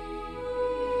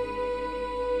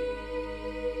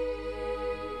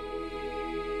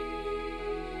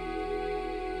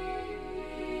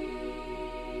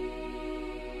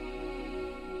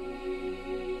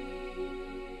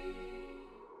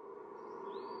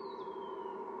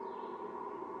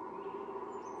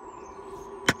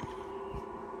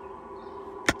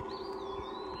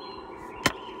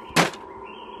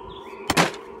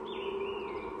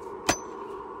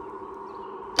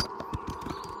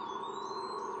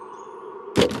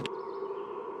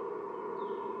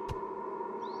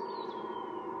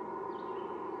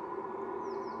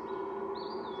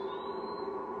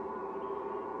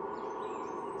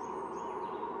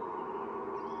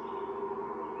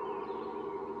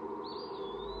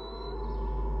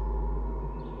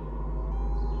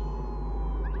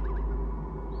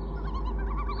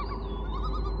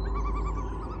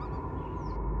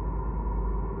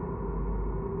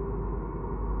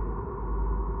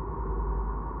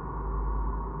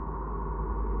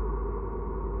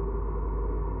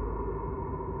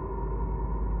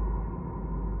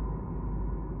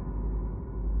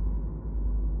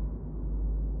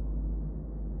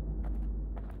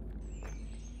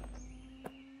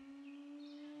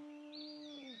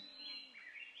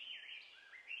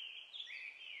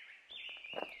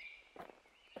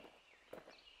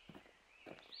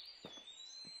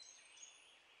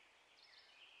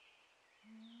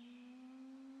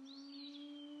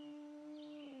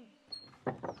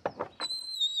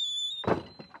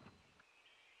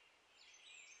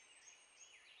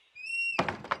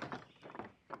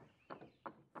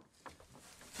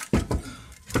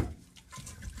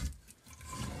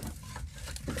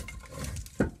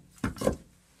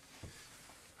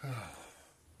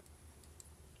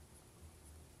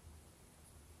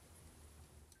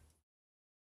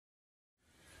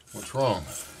 What's wrong?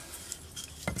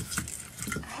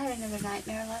 I had another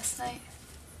nightmare last night.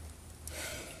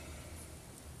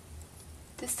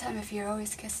 This time of year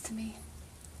always gets to me.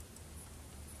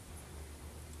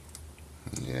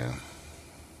 Yeah.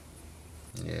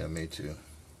 Yeah, me too.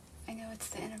 I know it's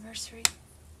the anniversary.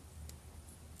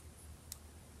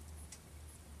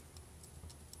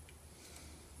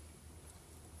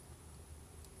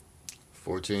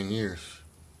 "14 years.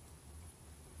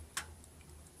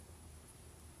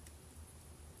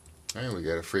 Hey, we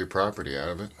got a free property out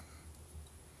of it.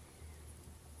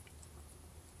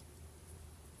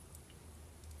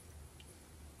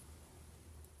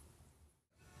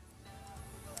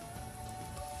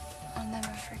 I'll never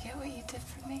forget what you did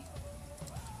for me.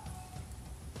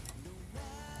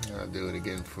 I'll do it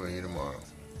again for you tomorrow.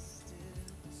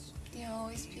 You'll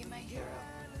always be my hero.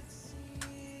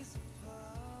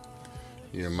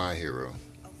 You're my hero.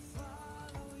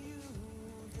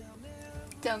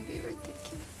 Don't be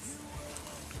ridiculous.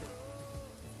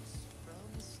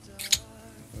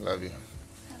 I love you.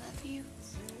 I love you.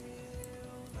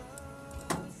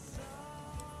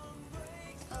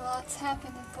 A lot's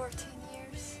happened in 14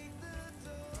 years.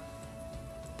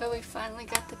 But we finally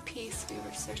got the peace we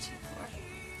were searching for.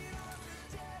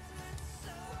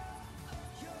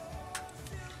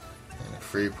 And a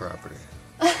free property.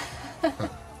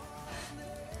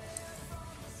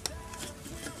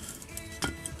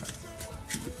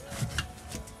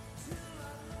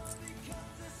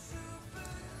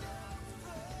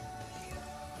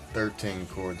 13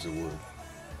 cords of wood.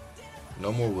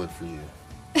 No more wood for you.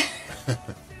 At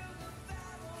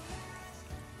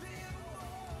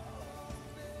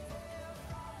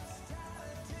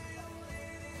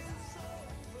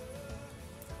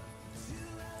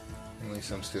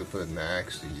least I'm still putting the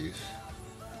axe to use.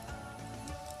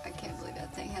 I can't believe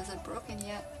that thing hasn't broken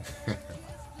yet.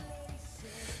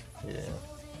 Yeah.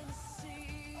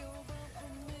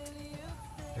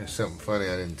 There's something funny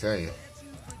I didn't tell you.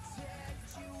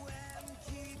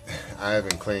 I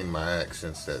haven't cleaned my axe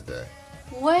since that day.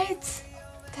 What?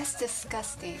 That's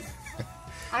disgusting.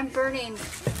 I'm burning.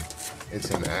 It's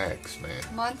an axe, man.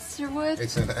 Monster wood?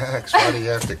 It's an axe. Why do you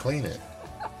have to clean it?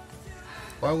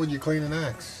 Why would you clean an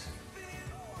axe?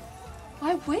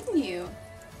 Why wouldn't you?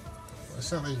 Well,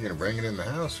 it's not like you're going to bring it in the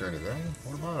house or anything.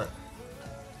 What about it?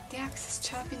 The axe is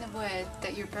chopping the wood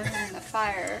that you're burning in the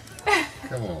fire.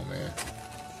 Come on, man.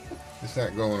 It's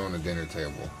not going on the dinner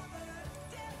table.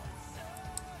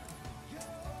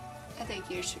 I think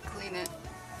you should clean it.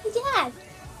 Hey, Dad.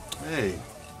 Hey.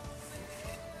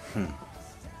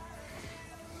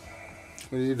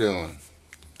 What are you doing?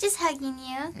 Just hugging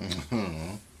you.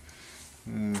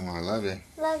 I love you.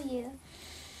 Love you.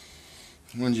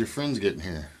 When's your friends getting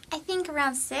here? I think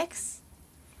around 6.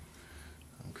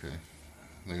 Okay.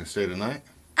 They gonna stay tonight?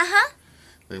 Uh-huh.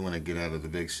 They want to get out of the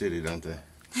big city, don't they?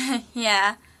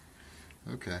 Yeah.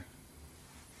 Okay.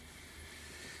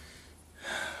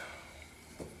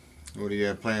 What do you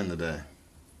have planned today?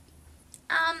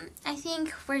 I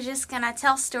think we're just gonna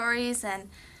tell stories and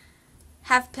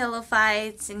have pillow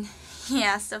fights and,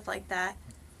 yeah, stuff like that.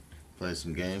 Play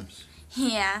some games?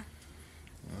 Yeah.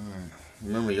 Alright.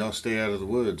 Remember, y'all stay out of the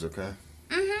woods, okay?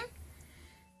 Mm-hmm.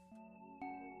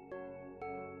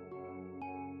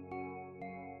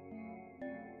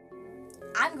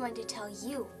 I'm going to tell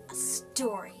you a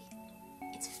story.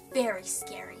 It's very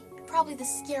scary. Probably the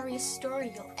scariest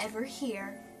story you'll ever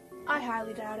hear. I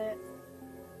highly doubt it.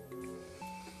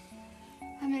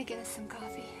 I'm gonna get us some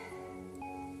coffee.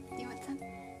 Do you want some?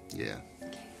 Yeah.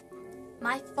 Okay.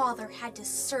 My father had to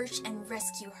search and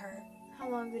rescue her. How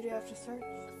long did you have to search?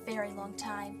 A very long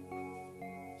time.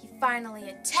 He finally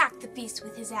attacked the beast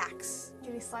with his axe.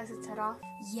 Did he slice its head off?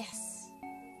 Yes.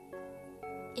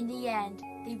 In the end,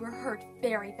 they were hurt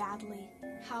very badly.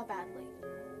 How badly?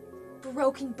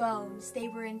 Broken bones, they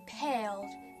were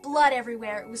impaled, blood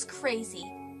everywhere, it was crazy.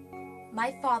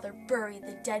 My father buried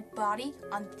the dead body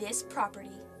on this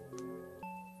property.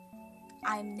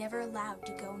 I am never allowed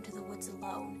to go into the woods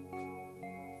alone.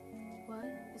 What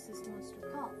is this monster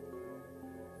called?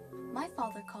 My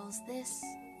father calls this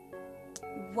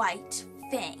White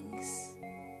Fangs.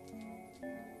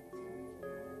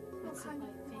 What kind of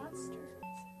monster?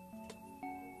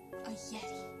 A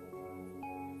Yeti.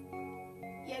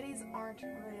 Yetis aren't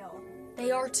real.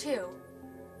 They are too.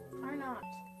 Are not.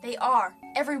 They are.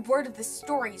 Every word of this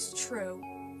story is true.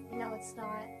 No, it's not.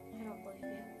 I don't believe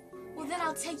you. Well, then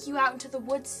I'll take you out into the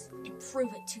woods and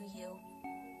prove it to you.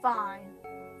 Fine.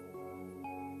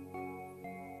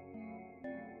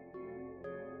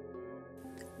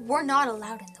 We're not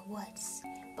allowed in the woods,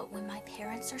 but when my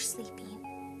parents are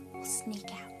sleeping, we'll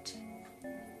sneak out.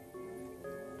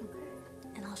 Okay.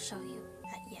 And I'll show you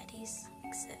that Yetis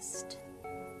exist.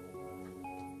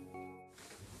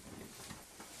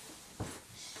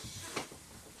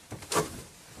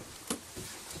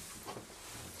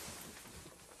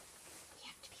 We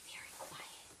have to be very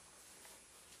quiet.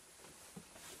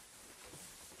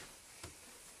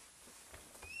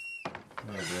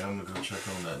 Alright, I'm gonna go check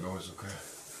on that noise, okay?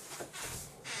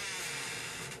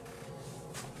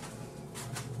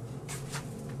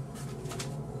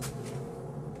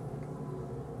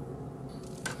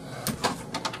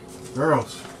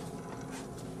 Girls.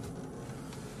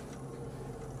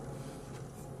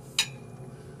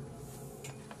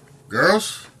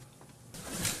 Girls?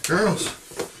 Girls.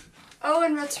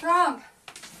 Owen, what's wrong?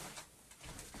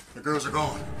 The girls are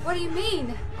gone. What do you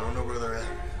mean? I don't know where they're at.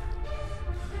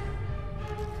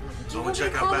 Do you I'm want gonna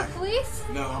me check to out call back. the police?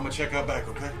 No, I'm gonna check out back,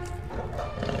 okay?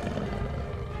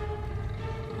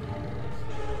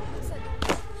 What's that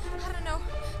noise? I don't know.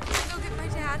 I'm gonna go get my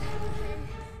dad.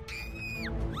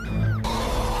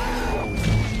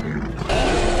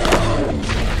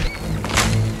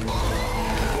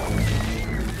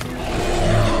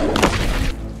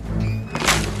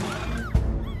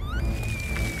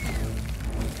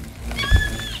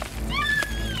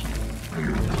 Go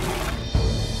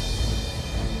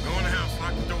in the house,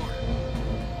 lock the door.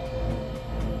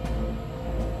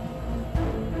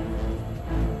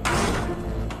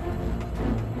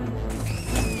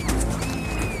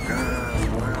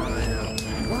 God.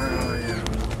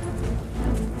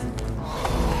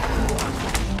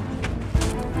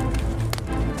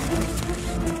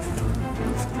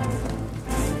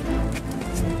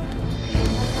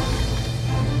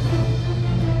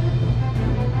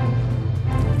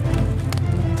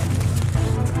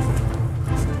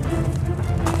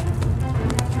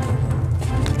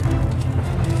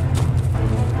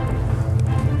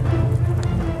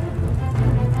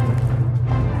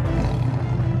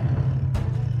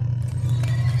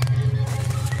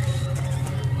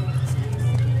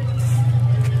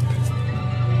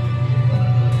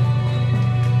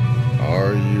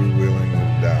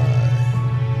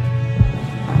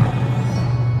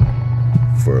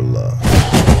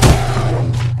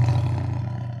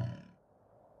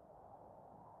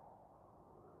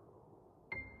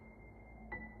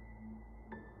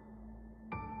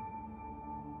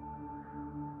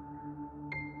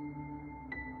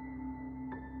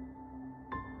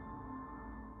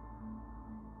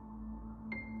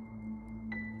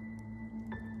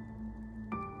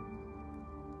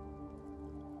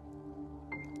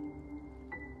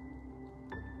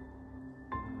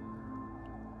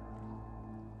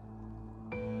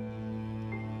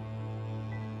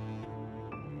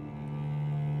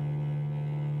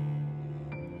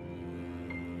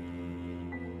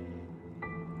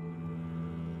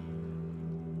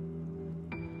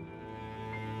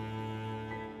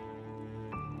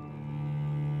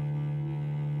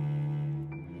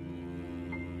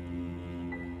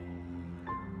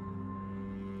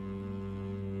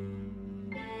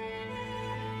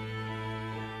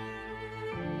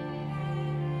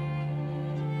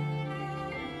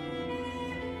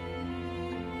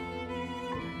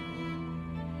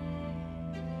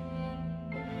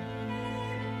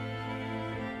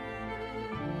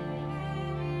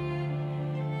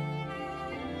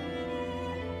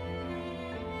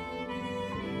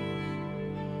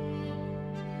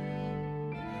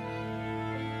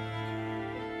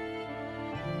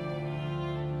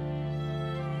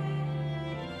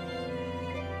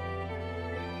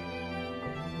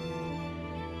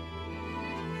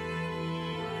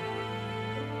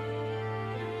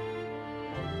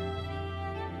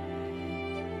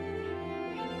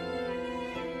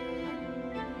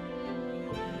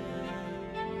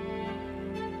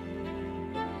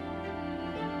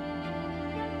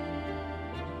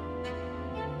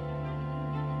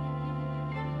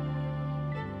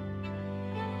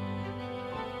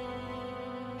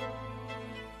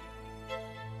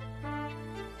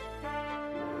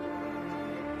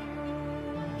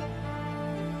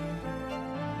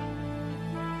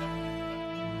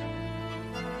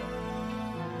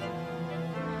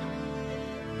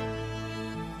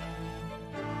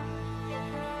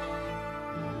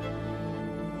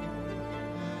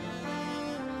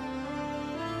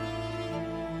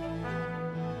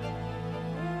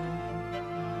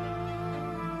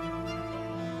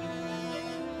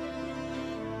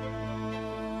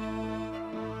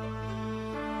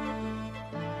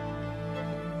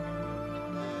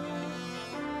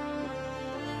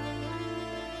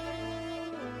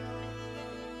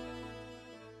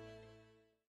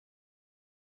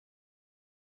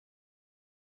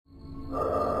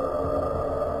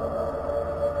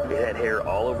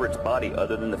 cover its body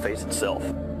other than the face itself.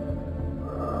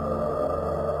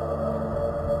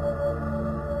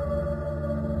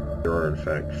 There are, in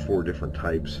fact, 4 different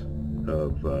types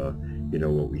of,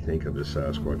 what we think of as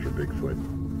Sasquatch or Bigfoot.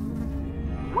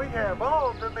 We have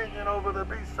all dominion over the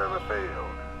beasts of the field.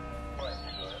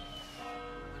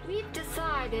 We've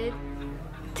decided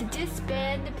to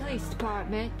disband the police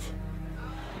department.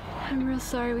 I'm real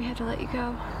sorry we had to let you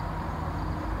go.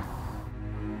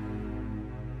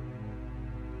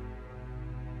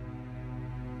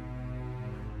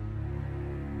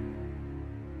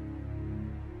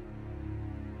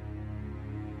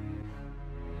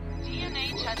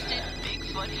 DNA-tested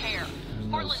Bigfoot hair.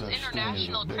 Portland's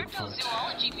International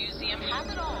Cryptozoology Museum has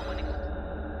it all when it comes.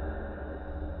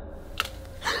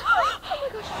 Oh my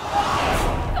gosh!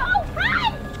 Go!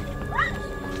 Run! Run!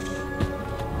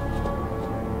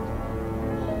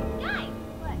 Guys,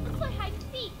 let's play hide and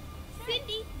seek.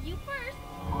 Cindy, you first.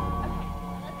 Okay,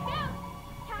 let's go.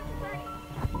 Count to 30.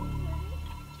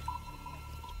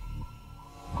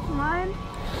 1,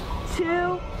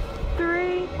 2,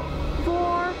 3,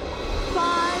 4,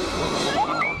 5.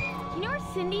 You know where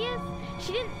Cindy is?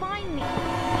 She didn't find me.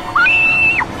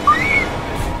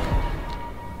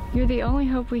 You're the only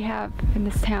hope we have in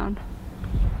this town.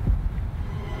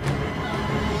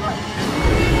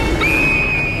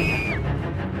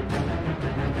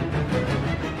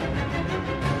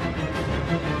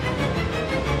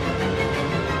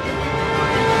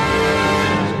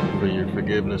 For your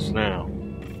forgiveness now,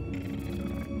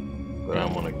 but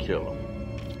I'm gonna kill him.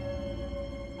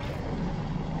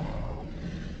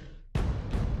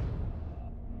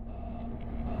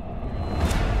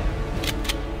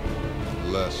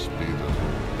 Blessed be the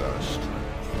Lord thy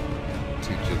strength.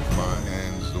 Teacheth my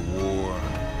hands the war,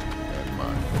 and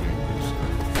my fingers the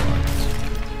fight.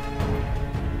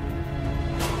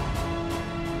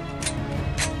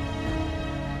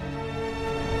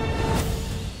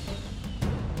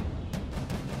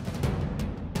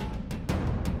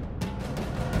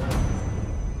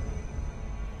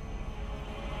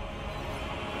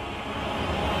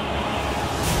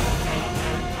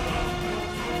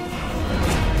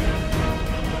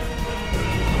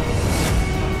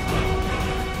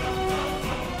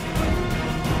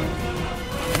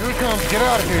 Get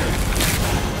out of here!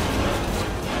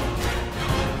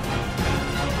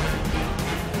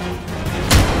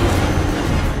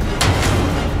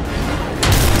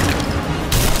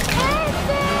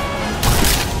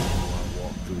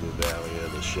 Walk through the valley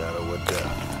of the shadow of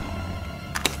death.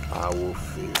 I will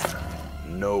fear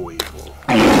no evil.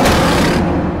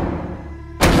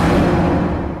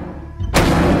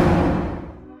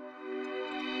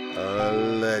 A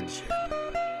legend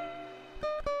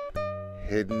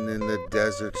hidden in the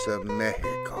deserts of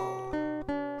Mexico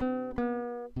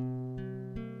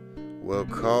will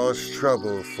cause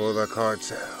trouble for the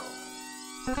cartel.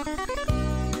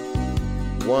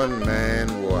 One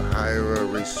man will hire a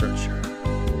researcher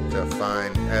to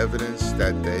find evidence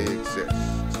that they exist.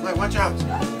 Wait, watch out!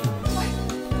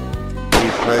 He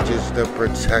pledges to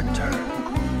protect her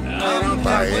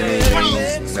by any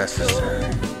means necessary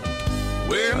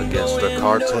against the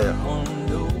cartel.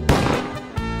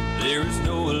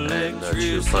 And the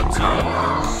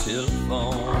Chupacabras,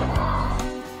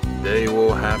 they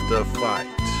will have to fight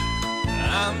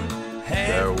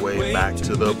their way back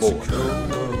to the border.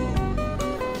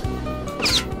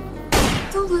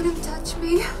 Don't let him touch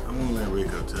me. I'm gonna let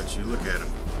Rico touch you. Look at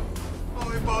him.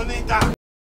 Muy bonita.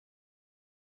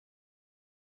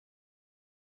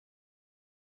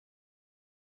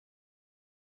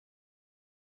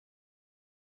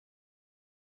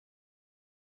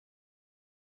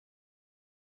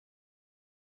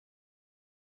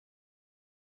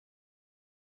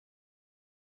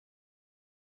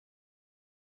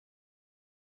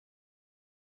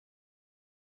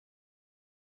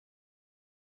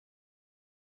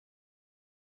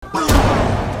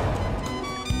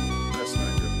 That's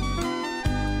not good.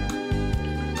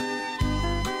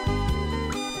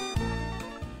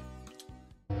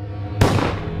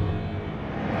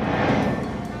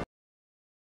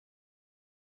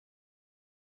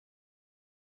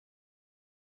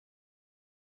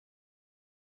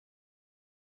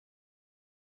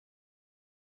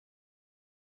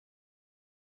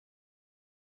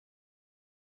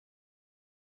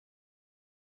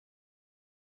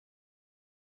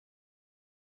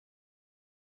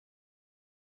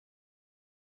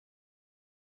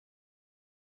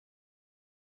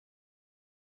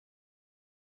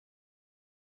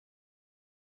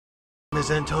 Is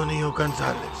Antonio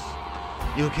Gonzalez.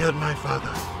 You killed my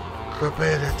father.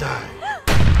 Prepare to die.